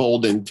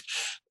emboldened.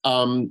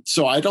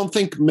 So I don't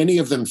think many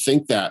of them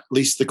think that. At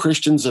least the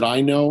Christians that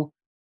I know,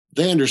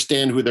 they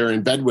understand who they're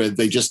in bed with.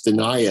 They just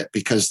deny it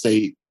because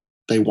they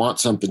want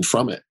something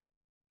from it.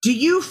 Do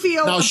you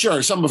feel? Now,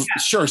 some of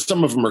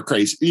them are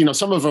crazy.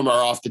 Some of them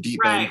are off the deep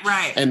end,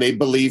 right, and they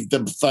believe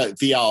the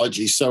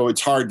theology. So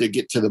it's hard to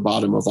get to the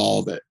bottom of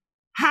all of it.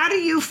 How do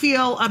you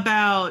feel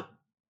about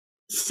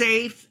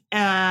safe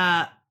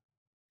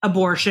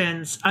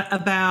abortions? I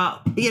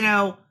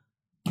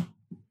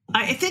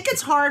think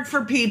it's hard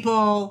for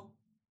people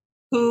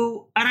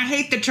who, and I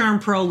hate the term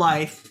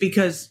pro-life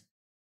because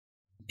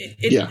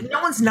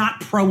no one's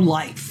not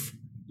pro-life,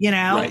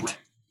 Right.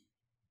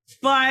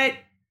 But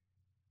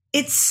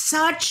it's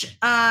such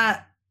a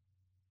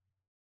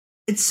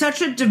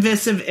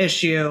divisive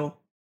issue.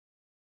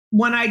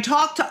 When I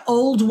talk to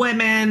old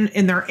women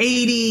in their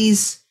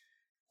 80s,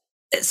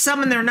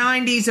 some in their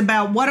 90s,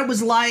 about what it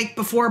was like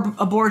before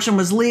abortion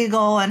was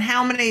legal and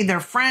how many of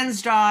their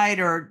friends died,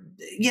 or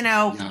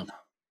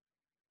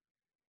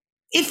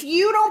if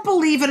you don't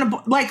believe in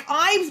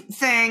I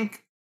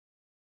think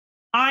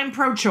I'm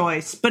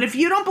pro-choice, but if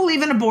you don't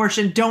believe in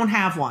abortion, don't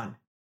have one.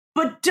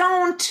 But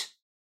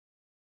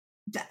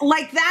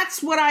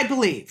that's what I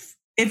believe.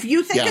 If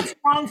you think it's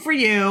wrong for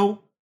you,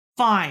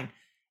 fine.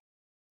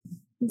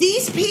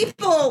 These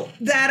people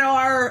that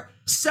are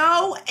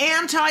so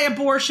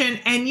anti-abortion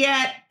and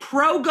yet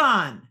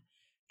pro-gun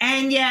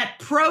and yet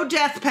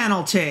pro-death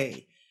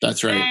penalty.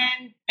 That's right.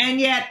 And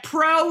yet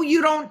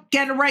you don't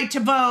get a right to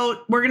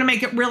vote. We're going to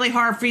make it really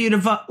hard for you to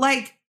vote.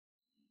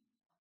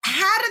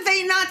 How do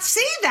they not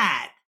see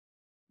that?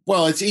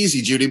 Well, it's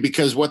easy, Judy,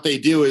 because what they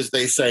do is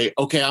they say,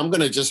 okay, I'm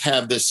going to just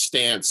have this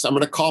stance. I'm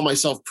going to call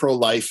myself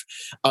pro-life.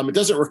 It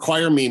doesn't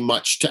require me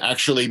much to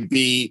actually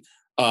be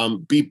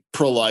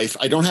pro-life.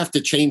 I don't have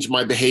to change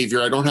my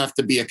behavior. I don't have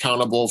to be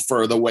accountable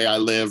for the way I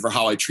live or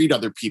how I treat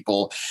other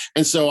people.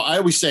 And so I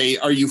always say,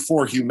 are you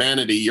for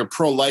humanity? You're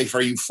pro-life.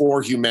 Are you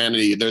for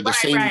humanity? They're the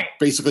same,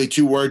 basically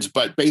two words,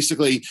 but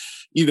basically,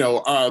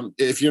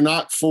 if you're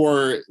not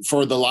for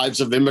the lives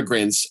of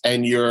immigrants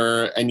and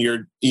you're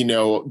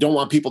don't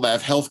want people to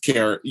have health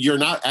care, you're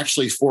not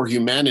actually for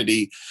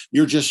humanity.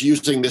 You're just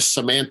using this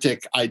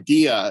semantic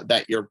idea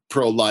that you're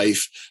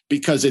pro-life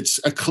because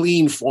it's a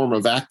clean form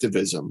of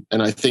activism.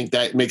 And I think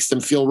that makes them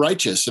feel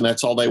righteous, and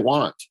that's all they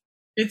want.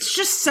 It's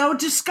just so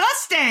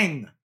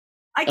disgusting.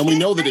 And we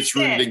know that it's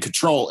rooted in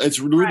control.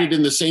 It's rooted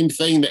in the same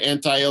thing the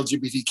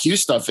anti-LGBTQ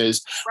stuff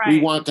is. Right.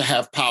 We want to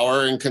have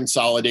power and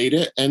consolidate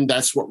it, and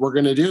that's what we're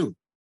going to do.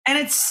 And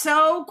it's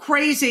so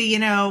crazy,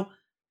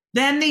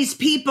 then these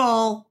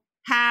people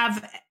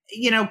have,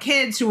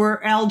 kids who are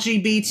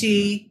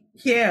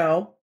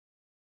LGBTQ,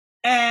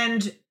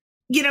 and,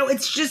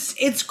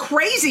 it's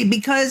crazy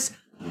because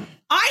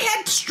I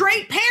had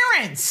straight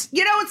parents.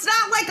 It's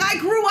not like I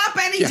grew up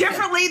any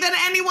differently than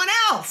anyone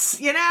else,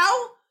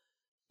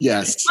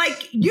 Yes.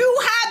 Like, you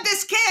had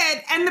this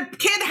kid and the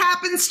kid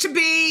happens to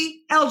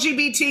be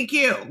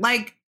LGBTQ.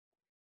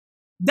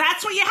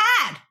 That's what you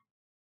had,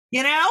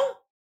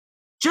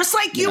 Just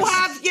like you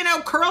have,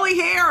 curly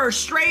hair or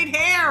straight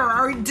hair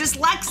or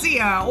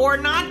dyslexia or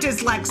not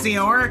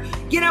dyslexia or,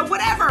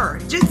 whatever.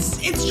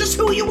 It's just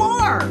who you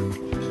are.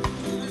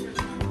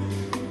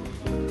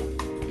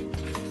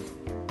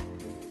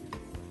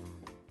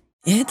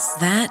 It's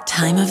that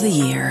time of the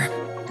year.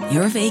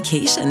 Your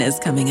vacation is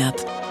coming up.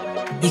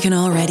 You can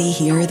already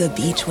hear the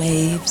beach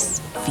waves,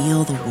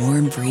 feel the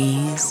warm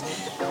breeze,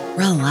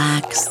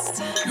 relax,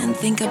 and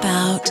think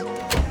about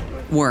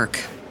work.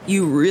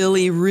 You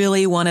really,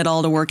 really want it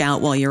all to work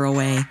out while you're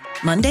away.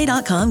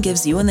 Monday.com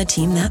gives you and the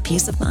team that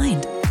peace of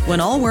mind.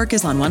 When all work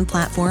is on one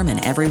platform and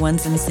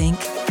everyone's in sync,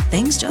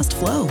 things just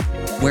flow.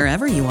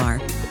 Wherever you are,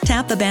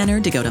 tap the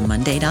banner to go to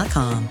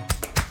Monday.com.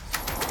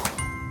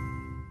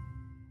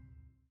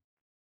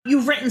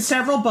 You've written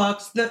several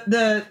books.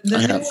 The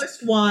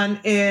newest one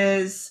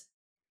is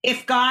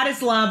If God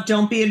is Love,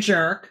 Don't Be a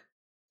Jerk.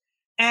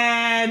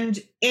 And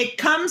it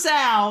comes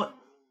out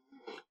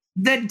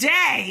the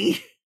day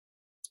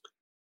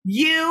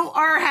you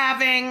are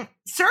having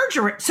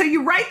surgery. So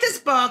you write this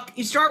book,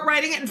 you start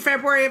writing it in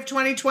February of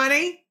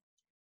 2020.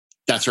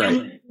 That's right.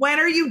 And when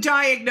are you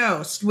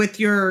diagnosed with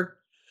your...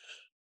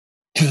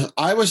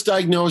 I was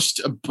diagnosed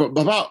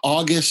about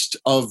August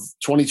of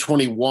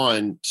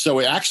 2021. So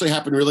it actually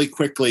happened really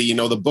quickly. You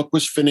know, the book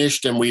was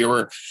finished and we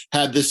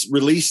had this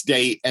release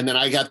date. And then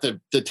I got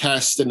the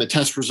test and the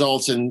test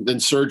results, and then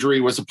surgery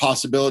was a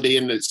possibility.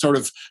 And it sort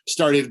of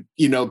started,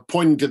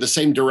 pointing to the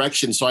same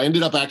direction. So I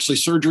ended up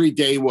surgery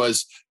day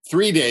was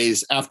 3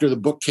 days after the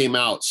book came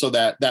out. So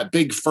that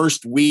big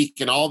first week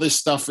and all this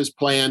stuff is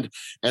planned.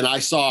 And I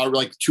saw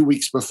like 3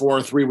 weeks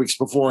before,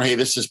 hey,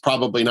 this is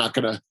probably not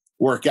going to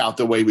work out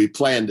the way we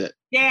planned it.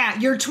 Yeah,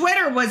 your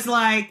Twitter was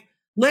like,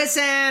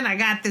 listen, I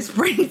got this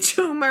brain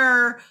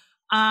tumor,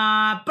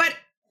 and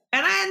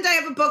I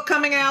have a book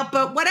coming out,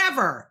 but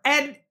whatever.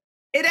 And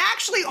it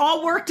actually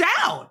all worked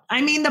out.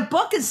 I mean, the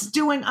book is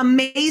doing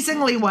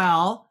amazingly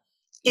well.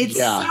 It's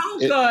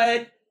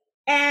good.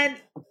 And,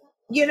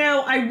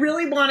 I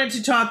really wanted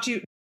to talk to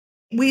you.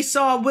 We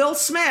saw Will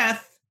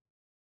Smith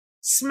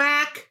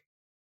smack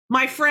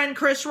my friend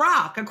Chris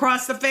Rock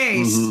across the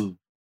face. Mm-hmm.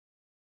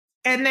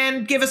 And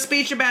then give a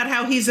speech about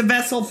how he's a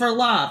vessel for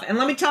love. And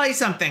let me tell you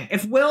something.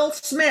 If Will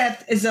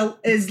Smith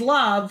is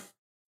love,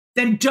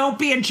 then don't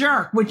be a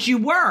jerk, which you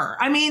were.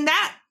 I mean,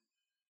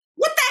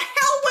 what the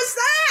hell was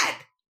that?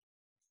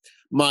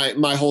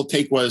 My whole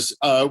take was,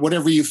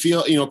 whatever you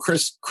feel,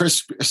 Chris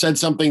said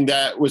something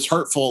that was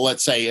hurtful,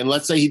 let's say, and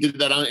let's say he did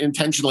that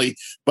unintentionally,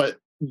 but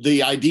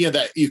the idea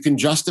that you can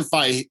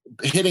justify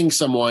hitting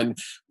someone,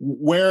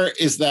 where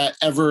is that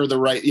ever the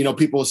right?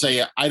 People will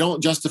say, I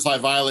don't justify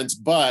violence,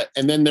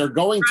 and then they're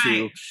going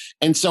to.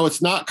 And so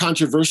it's not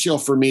controversial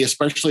for me,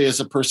 especially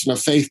as a person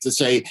of faith, to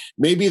say,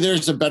 maybe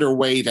there's a better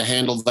way to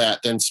handle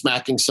that than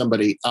smacking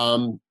somebody.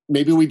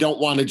 Maybe we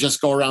don't want to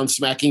just go around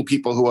smacking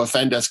people who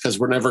offend us because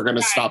we're never going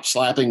to stop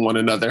slapping one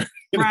another.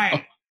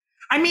 Right.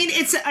 I mean,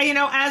 it's,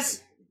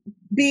 as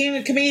being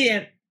a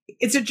comedian,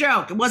 it's a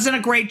joke. It wasn't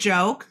a great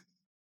joke.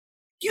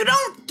 You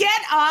don't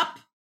get up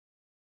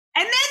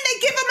and then they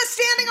give him a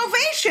standing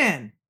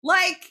ovation.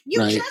 Like, you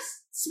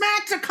just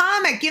smacked a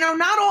comic.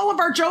 Not all of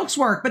our jokes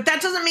work, but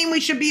that doesn't mean we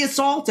should be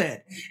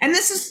assaulted. And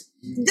this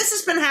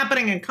has been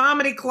happening in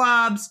comedy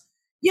clubs.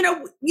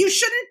 You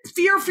shouldn't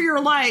fear for your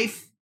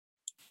life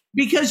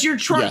because you're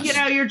trying,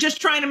 you're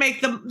just trying to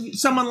make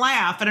someone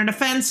laugh and it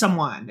offends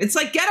someone. It's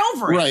like, get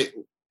over it. Right.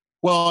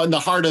 Well, in the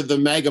heart of the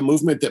MAGA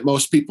movement that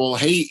most people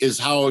hate is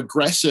how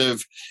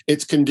aggressive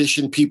it's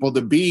conditioned people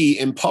to be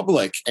in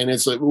public. And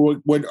it's like,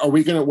 when are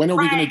we going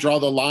to draw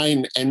the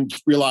line and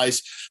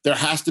realize there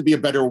has to be a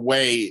better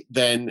way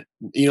than,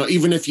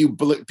 even if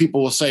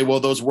people will say, well,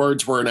 those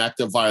words were an act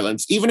of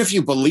violence. Even if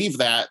you believe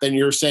that, then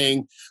you're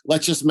saying,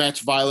 let's just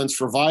match violence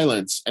for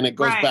violence. And it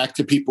goes back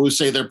to people who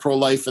say they're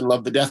pro-life and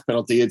love the death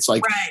penalty. It's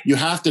like, you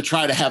have to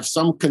try to have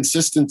some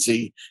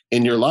consistency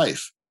in your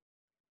life.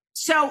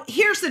 So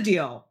here's the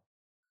deal.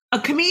 A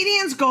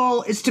comedian's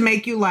goal is to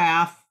make you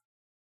laugh,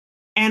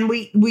 and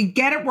we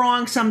get it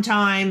wrong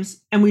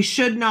sometimes, and we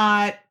should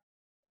not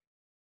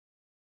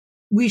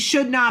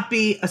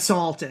be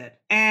assaulted.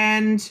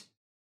 And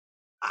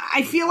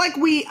I feel like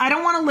I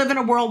don't want to live in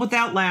a world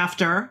without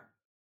laughter.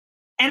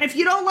 And if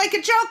you don't like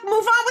a joke,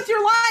 move on with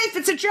your life.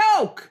 It's a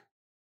joke.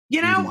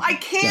 I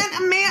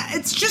can't imagine.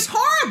 It's just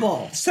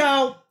horrible.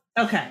 So,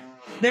 okay,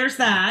 there's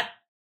that.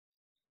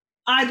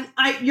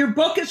 Your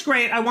book is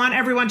great. I want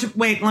everyone to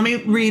wait. Let me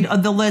read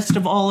the list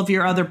of all of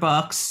your other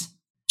books.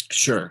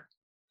 Sure.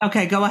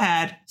 Okay, go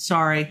ahead.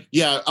 Sorry.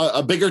 Yeah,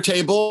 a bigger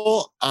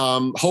table,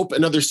 hope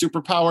and other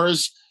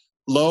superpowers,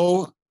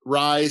 low,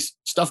 rise,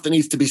 stuff that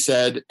needs to be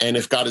said, and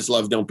if God is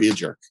love, don't be a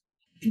jerk.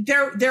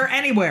 They're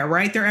anywhere,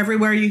 right? They're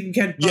everywhere you can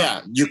get books.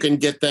 Yeah, you can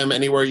get them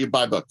anywhere you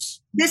buy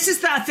books. This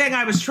is the thing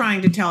I was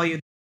trying to tell you,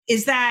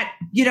 is that,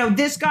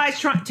 this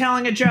guy's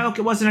telling a joke.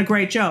 It wasn't a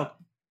great joke.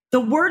 The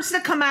words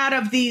that come out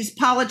of these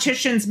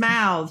politicians'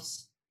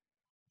 mouths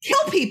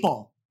kill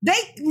people. They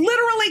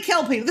literally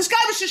kill people. This guy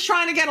was just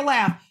trying to get a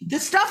laugh. The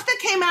stuff that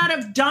came out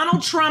of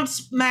Donald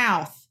Trump's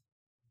mouth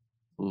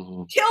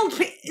killed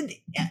people.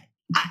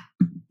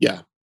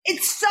 Yeah.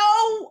 It's so...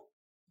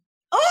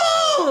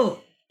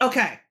 Oh!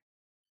 Okay.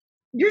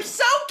 You're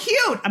so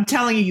cute. I'm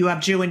telling you, you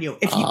have Jew in you.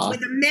 If you,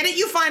 the minute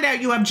you find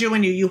out you have Jew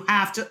in you, you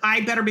have to.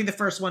 I better be the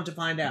first one to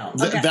find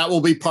out. Okay. That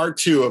will be part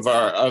 2 of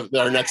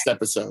our next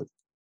episode.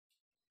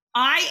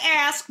 I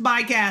ask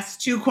my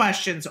guests 2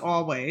 questions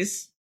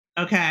always.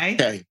 Okay.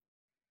 Okay.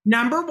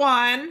 Number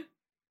 1,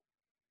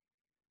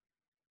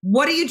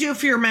 what do you do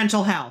for your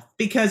mental health?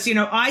 Because,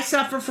 I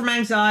suffer from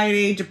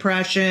anxiety,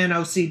 depression,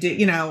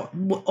 OCD,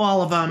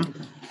 all of them.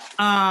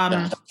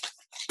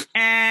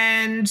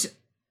 And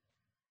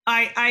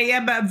I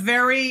am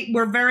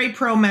we're very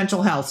pro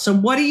mental health. So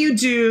what do you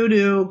do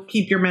to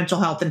keep your mental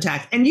health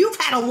intact? And you've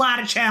had a lot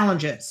of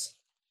challenges.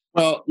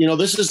 Well,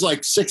 this is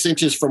like 6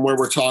 inches from where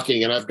we're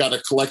talking, and I've got a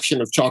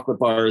collection of chocolate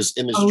bars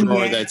in this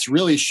drawer that's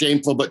really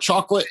shameful. But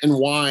chocolate and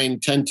wine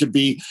tend to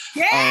be,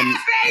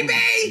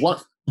 baby,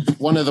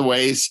 one of the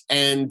ways.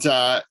 And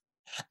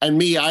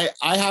me, I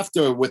have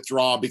to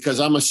withdraw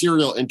because I'm a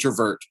serial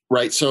introvert,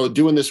 right? So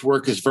doing this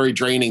work is very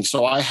draining.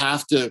 So I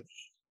have to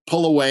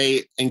pull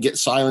away and get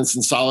silence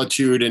and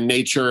solitude and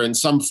nature in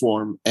some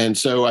form. And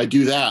so I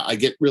do that. I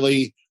get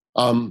really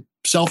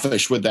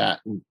selfish with that.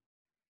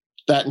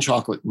 That and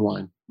chocolate and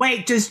wine.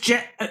 Wait, is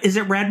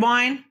it red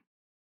wine?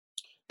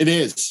 It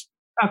is.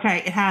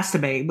 Okay, it has to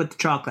be with the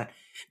chocolate.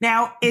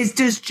 Now,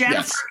 does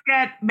Jennifer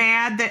get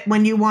mad that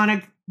when you want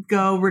to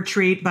go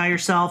retreat by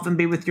yourself and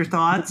be with your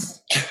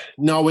thoughts?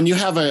 No, when you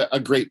have a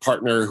great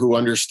partner who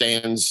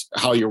understands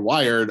how you're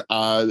wired,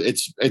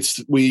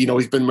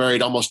 we've been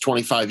married almost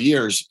 25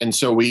 years, and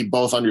so we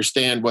both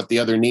understand what the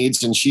other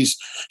needs. And she's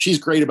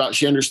great about.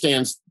 She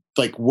understands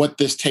like what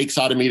this takes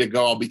out of me to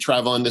go. I'll be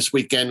traveling this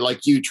weekend.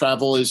 Like you,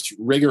 travel is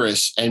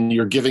rigorous, and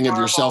you're giving of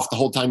yourself the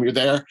whole time you're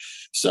there.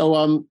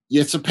 So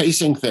it's a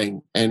pacing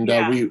thing, and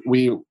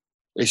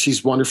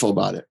she's wonderful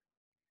about it.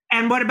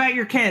 And what about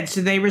your kids?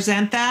 Do they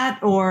resent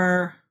that,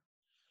 or?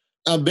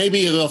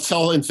 Maybe they'll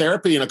tell in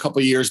therapy in a couple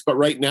of years, but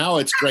right now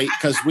it's great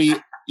because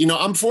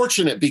I'm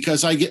fortunate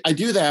because I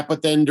do that.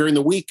 But then during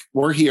the week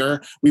we're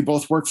here, we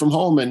both work from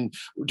home, and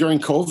during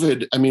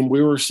COVID,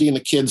 we were seeing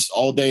the kids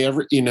all day,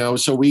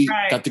 so we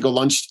got to go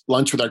lunch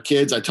with our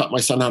kids. I taught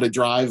my son how to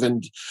drive,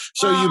 and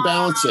so you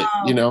balance it,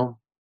 you work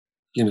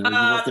it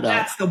out.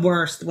 That's the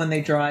worst when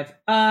they drive.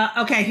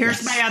 Okay,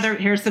 here's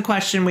here's the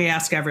question we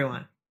ask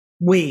everyone.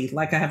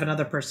 I have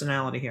another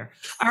personality here.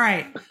 All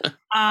right.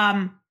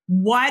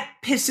 What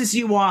pisses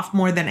you off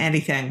more than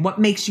anything? What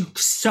makes you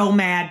so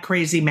mad,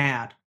 crazy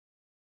mad?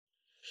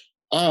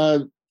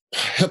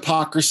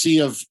 Hypocrisy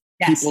of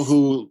people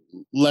who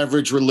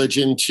leverage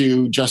religion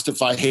to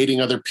justify hating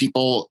other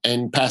people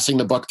and passing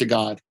the buck to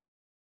God.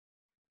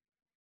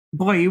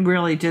 Boy, you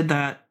really did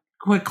that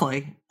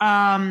quickly.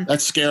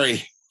 That's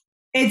scary.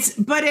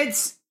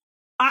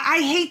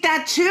 I hate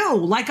that too.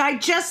 Like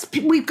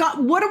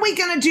what are we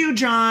going to do,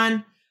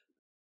 John?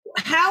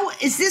 How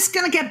is this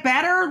going to get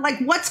better? Like,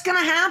 what's going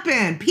to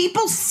happen?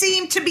 People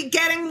seem to be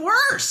getting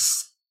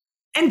worse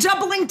and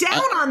doubling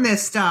down on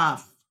this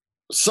stuff.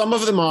 Some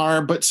of them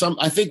are, but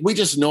I think we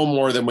just know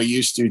more than we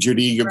used to,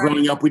 Judy.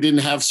 Growing up, we didn't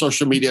have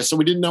social media, so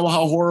we didn't know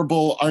how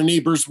horrible our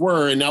neighbors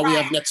were. And now we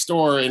have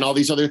Nextdoor and all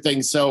these other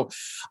things. So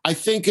I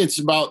think it's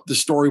about the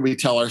story we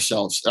tell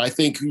ourselves. I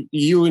think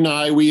you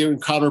and we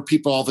encounter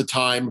people all the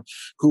time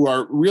who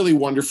are really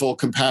wonderful,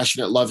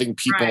 compassionate, loving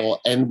people.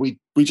 Right. And we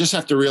just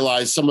have to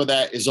realize some of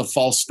that is a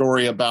false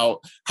story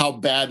about how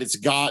bad it's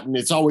gotten.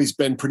 It's always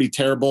been pretty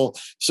terrible.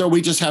 So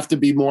we just have to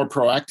be more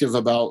proactive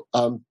about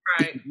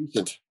being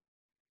decent.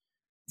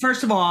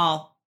 First of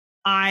all,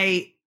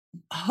 I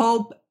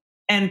hope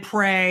and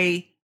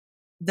pray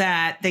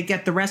that they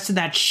get the rest of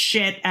that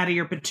shit out of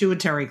your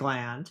pituitary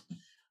gland.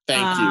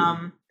 Thank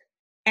you.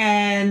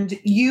 And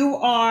you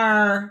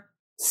are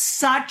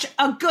such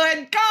a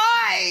good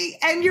guy.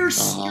 And your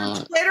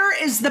Twitter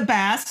is the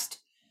best.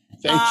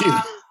 Thank you.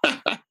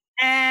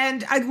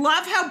 And I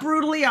love how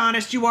brutally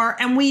honest you are.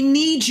 And we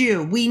need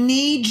you. We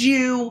need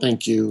you.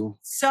 Thank you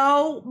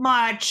so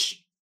much.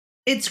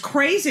 It's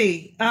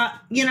crazy.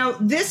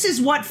 This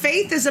is what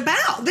faith is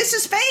about. This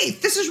is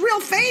faith. This is real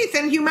faith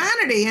and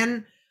humanity.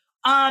 And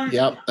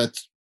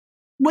that's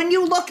when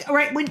you look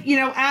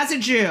as a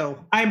Jew,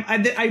 I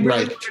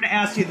really wanted to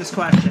ask you this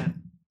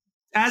question.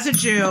 As a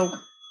Jew,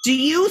 do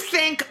you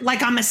think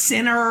like I'm a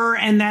sinner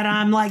and that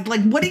I'm like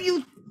what do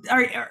you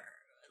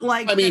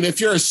like? I mean, if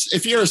you're a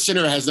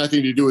sinner, it has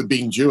nothing to do with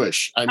being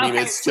Jewish. I mean,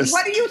 it's just.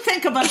 What do you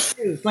think of us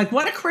Jews? Like,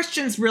 what do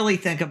Christians really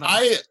think of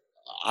us?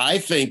 I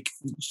think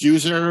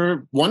Jews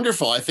are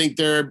wonderful. I think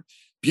they're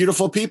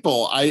beautiful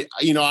people. I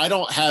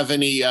don't have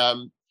any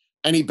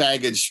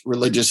baggage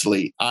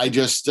religiously. I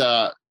just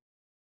love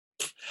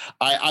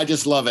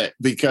it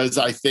because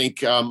I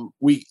think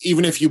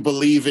even if you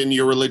believe in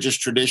your religious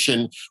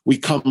tradition, we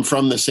come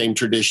from the same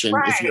tradition.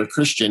 If you're a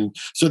Christian,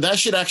 so that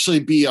should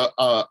actually be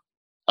a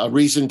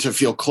reason to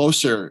feel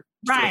closer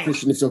to a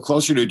Christian, to feel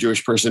closer to a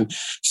Jewish person.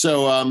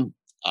 So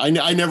I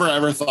never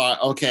ever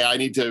thought, okay, I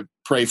need to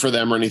pray for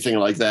them or anything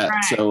like that.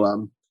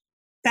 So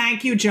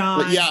Thank you,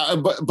 John.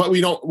 But we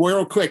don't.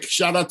 Real quick,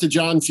 shout out to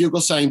John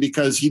Fugelsang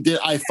because he did.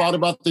 I thought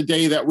about the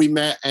day that we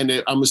met, and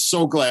I was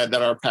so glad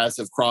that our paths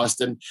have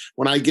crossed. And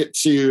when I get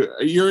to,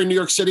 you're in New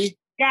York City?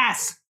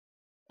 Yes.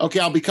 Okay,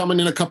 I'll be coming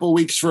in a couple of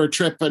weeks for a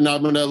trip, and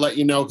I'm going to let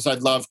you know because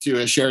I'd love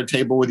to share a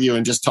table with you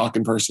and just talk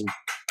in person.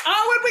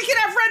 Oh, and we can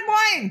have red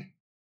wine.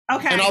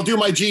 Okay. And I'll do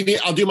my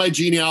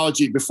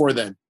genealogy before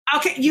then.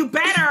 Okay, you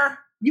better,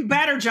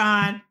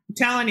 John. I'm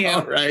telling you.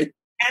 All right.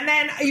 And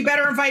then you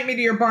better invite me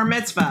to your bar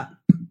mitzvah.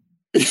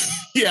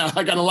 Yeah,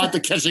 I got a lot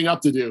of catching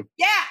up to do.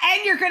 Yeah,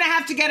 and you're going to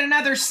have to get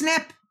another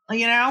snip,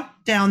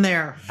 down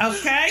there.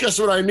 Okay? Just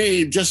what I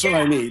need.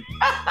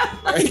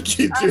 Thank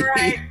you, Judy. All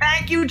right.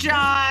 Thank you,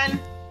 John.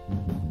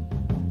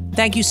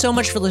 Thank you so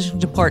much for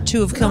listening to part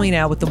 2 of Kill Me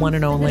Now with the one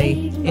and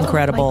only,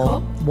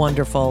 incredible,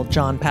 wonderful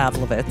John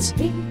Pavlovitz.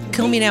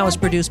 Kill Me Now is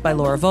produced by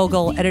Laura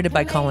Vogel, edited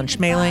by Colin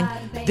Schmaling.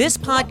 This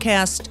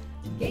podcast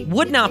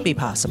would not be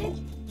possible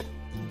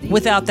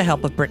without the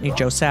help of Brittany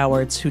Jo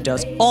Sowards, who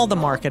does all the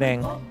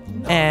marketing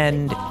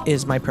and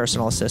is my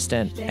personal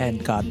assistant,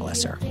 and God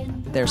bless her.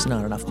 There's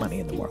not enough money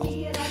in the world.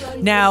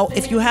 Now,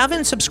 if you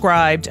haven't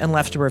subscribed and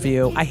left a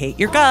review, I hate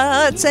your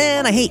guts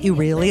and I hate you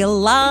really a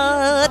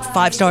lot.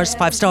 5 stars,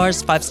 5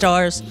 stars, 5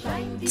 stars.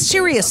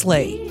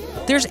 Seriously,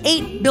 there's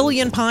 8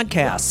 billion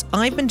podcasts.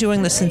 I've been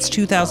doing this since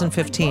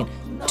 2015.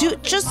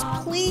 Just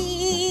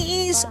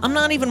please. I'm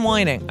not even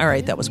whining. All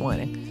right, that was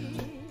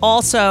whining.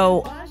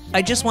 Also,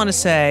 I just want to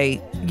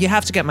say, you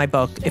have to get my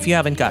book. If you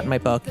haven't gotten my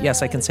book,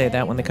 yes, I can say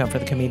that when they come for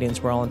the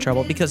comedians, we're all in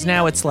trouble. Because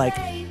now it's like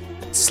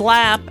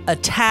slap,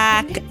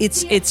 attack.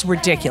 It's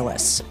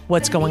ridiculous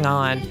what's going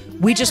on.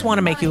 We just want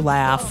to make you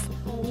laugh.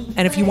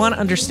 And if you want to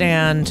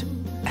understand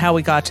how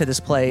we got to this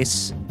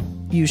place,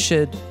 you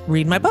should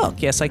read my book.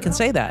 Yes, I can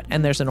say that.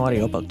 And there's an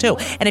audiobook too.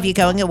 And if you're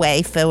going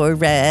away for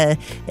the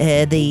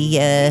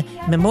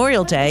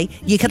Memorial Day,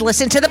 you could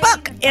listen to the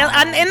book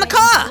in the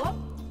car.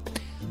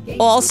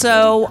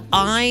 Also,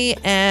 I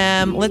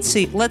am,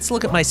 let's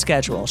look at my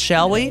schedule,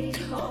 shall we?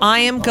 I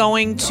am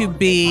going to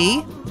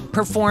be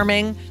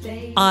performing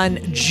on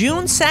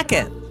June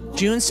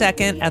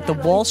 2nd at the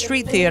Wall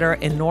Street Theater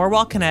in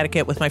Norwalk,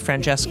 Connecticut with my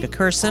friend Jessica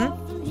Curson,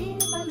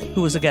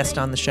 who was a guest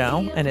on the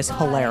show and is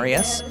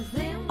hilarious.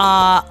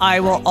 I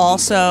will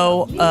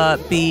also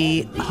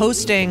be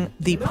hosting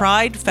the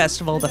Pride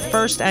Festival, the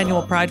first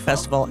annual Pride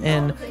Festival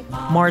in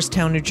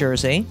Morristown, New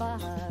Jersey.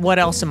 What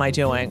else am I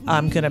doing?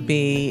 I'm going to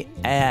be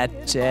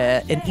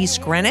in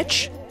East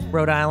Greenwich,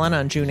 Rhode Island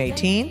on June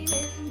 18th.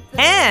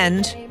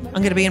 And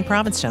I'm going to be in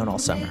Provincetown all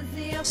summer.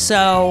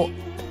 So,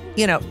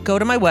 go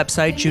to my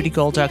website,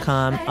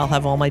 judygold.com. I'll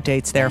have all my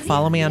dates there.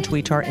 Follow me on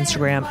Twitter,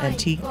 Instagram, and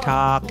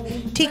TikTok,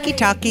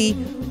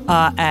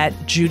 at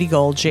Judy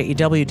Gold,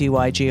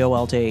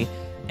 JEWDYGOLD.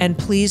 And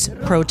please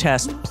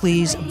protest.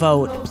 Please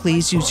vote.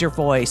 Please use your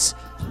voice.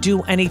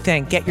 Do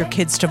anything. Get your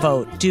kids to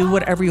vote. Do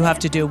whatever you have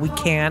to do. We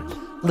can't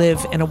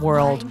live in a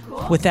world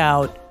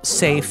without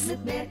safe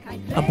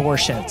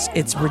abortions.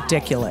 It's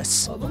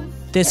ridiculous.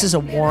 This is a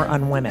war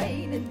on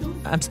women.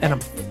 I'm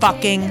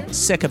fucking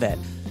sick of it.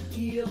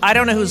 I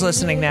don't know who's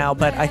listening now,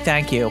 but I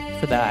thank you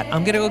for that.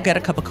 I'm going to go get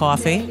a cup of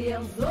coffee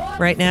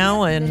right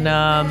now and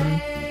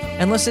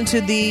listen to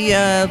the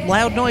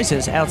loud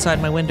noises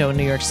outside my window in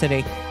New York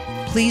City.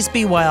 Please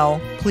be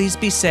well. Please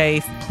be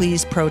safe.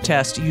 Please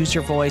protest. Use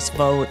your voice.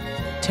 Vote.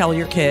 Tell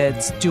your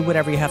kids. Do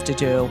whatever you have to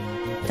do.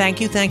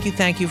 Thank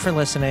you for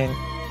listening.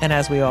 And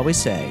as we always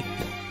say,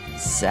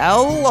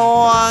 so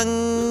long.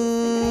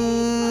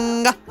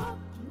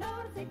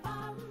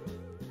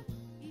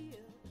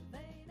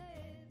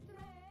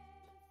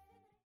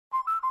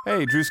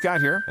 Hey, Drew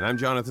Scott here, and I'm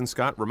Jonathan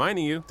Scott,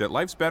 reminding you that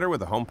life's better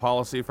with a home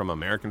policy from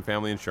American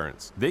Family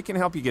Insurance. They can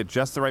help you get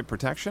just the right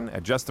protection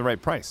at just the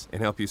right price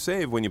and help you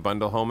save when you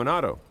bundle home and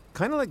auto.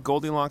 Kind of like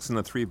Goldilocks and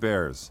the Three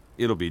Bears.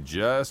 It'll be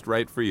just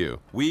right for you.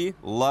 We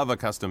love a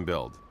custom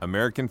build.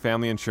 American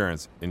Family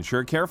Insurance.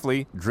 Insure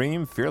carefully,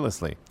 dream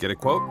fearlessly. Get a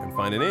quote and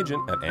find an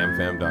agent at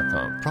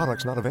amfam.com.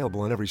 Products not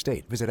available in every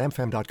state. Visit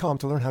amfam.com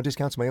to learn how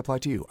discounts may apply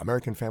to you.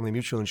 American Family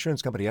Mutual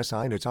Insurance Company, SI,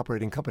 and its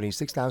operating company,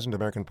 6000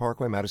 American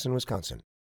Parkway, Madison, Wisconsin.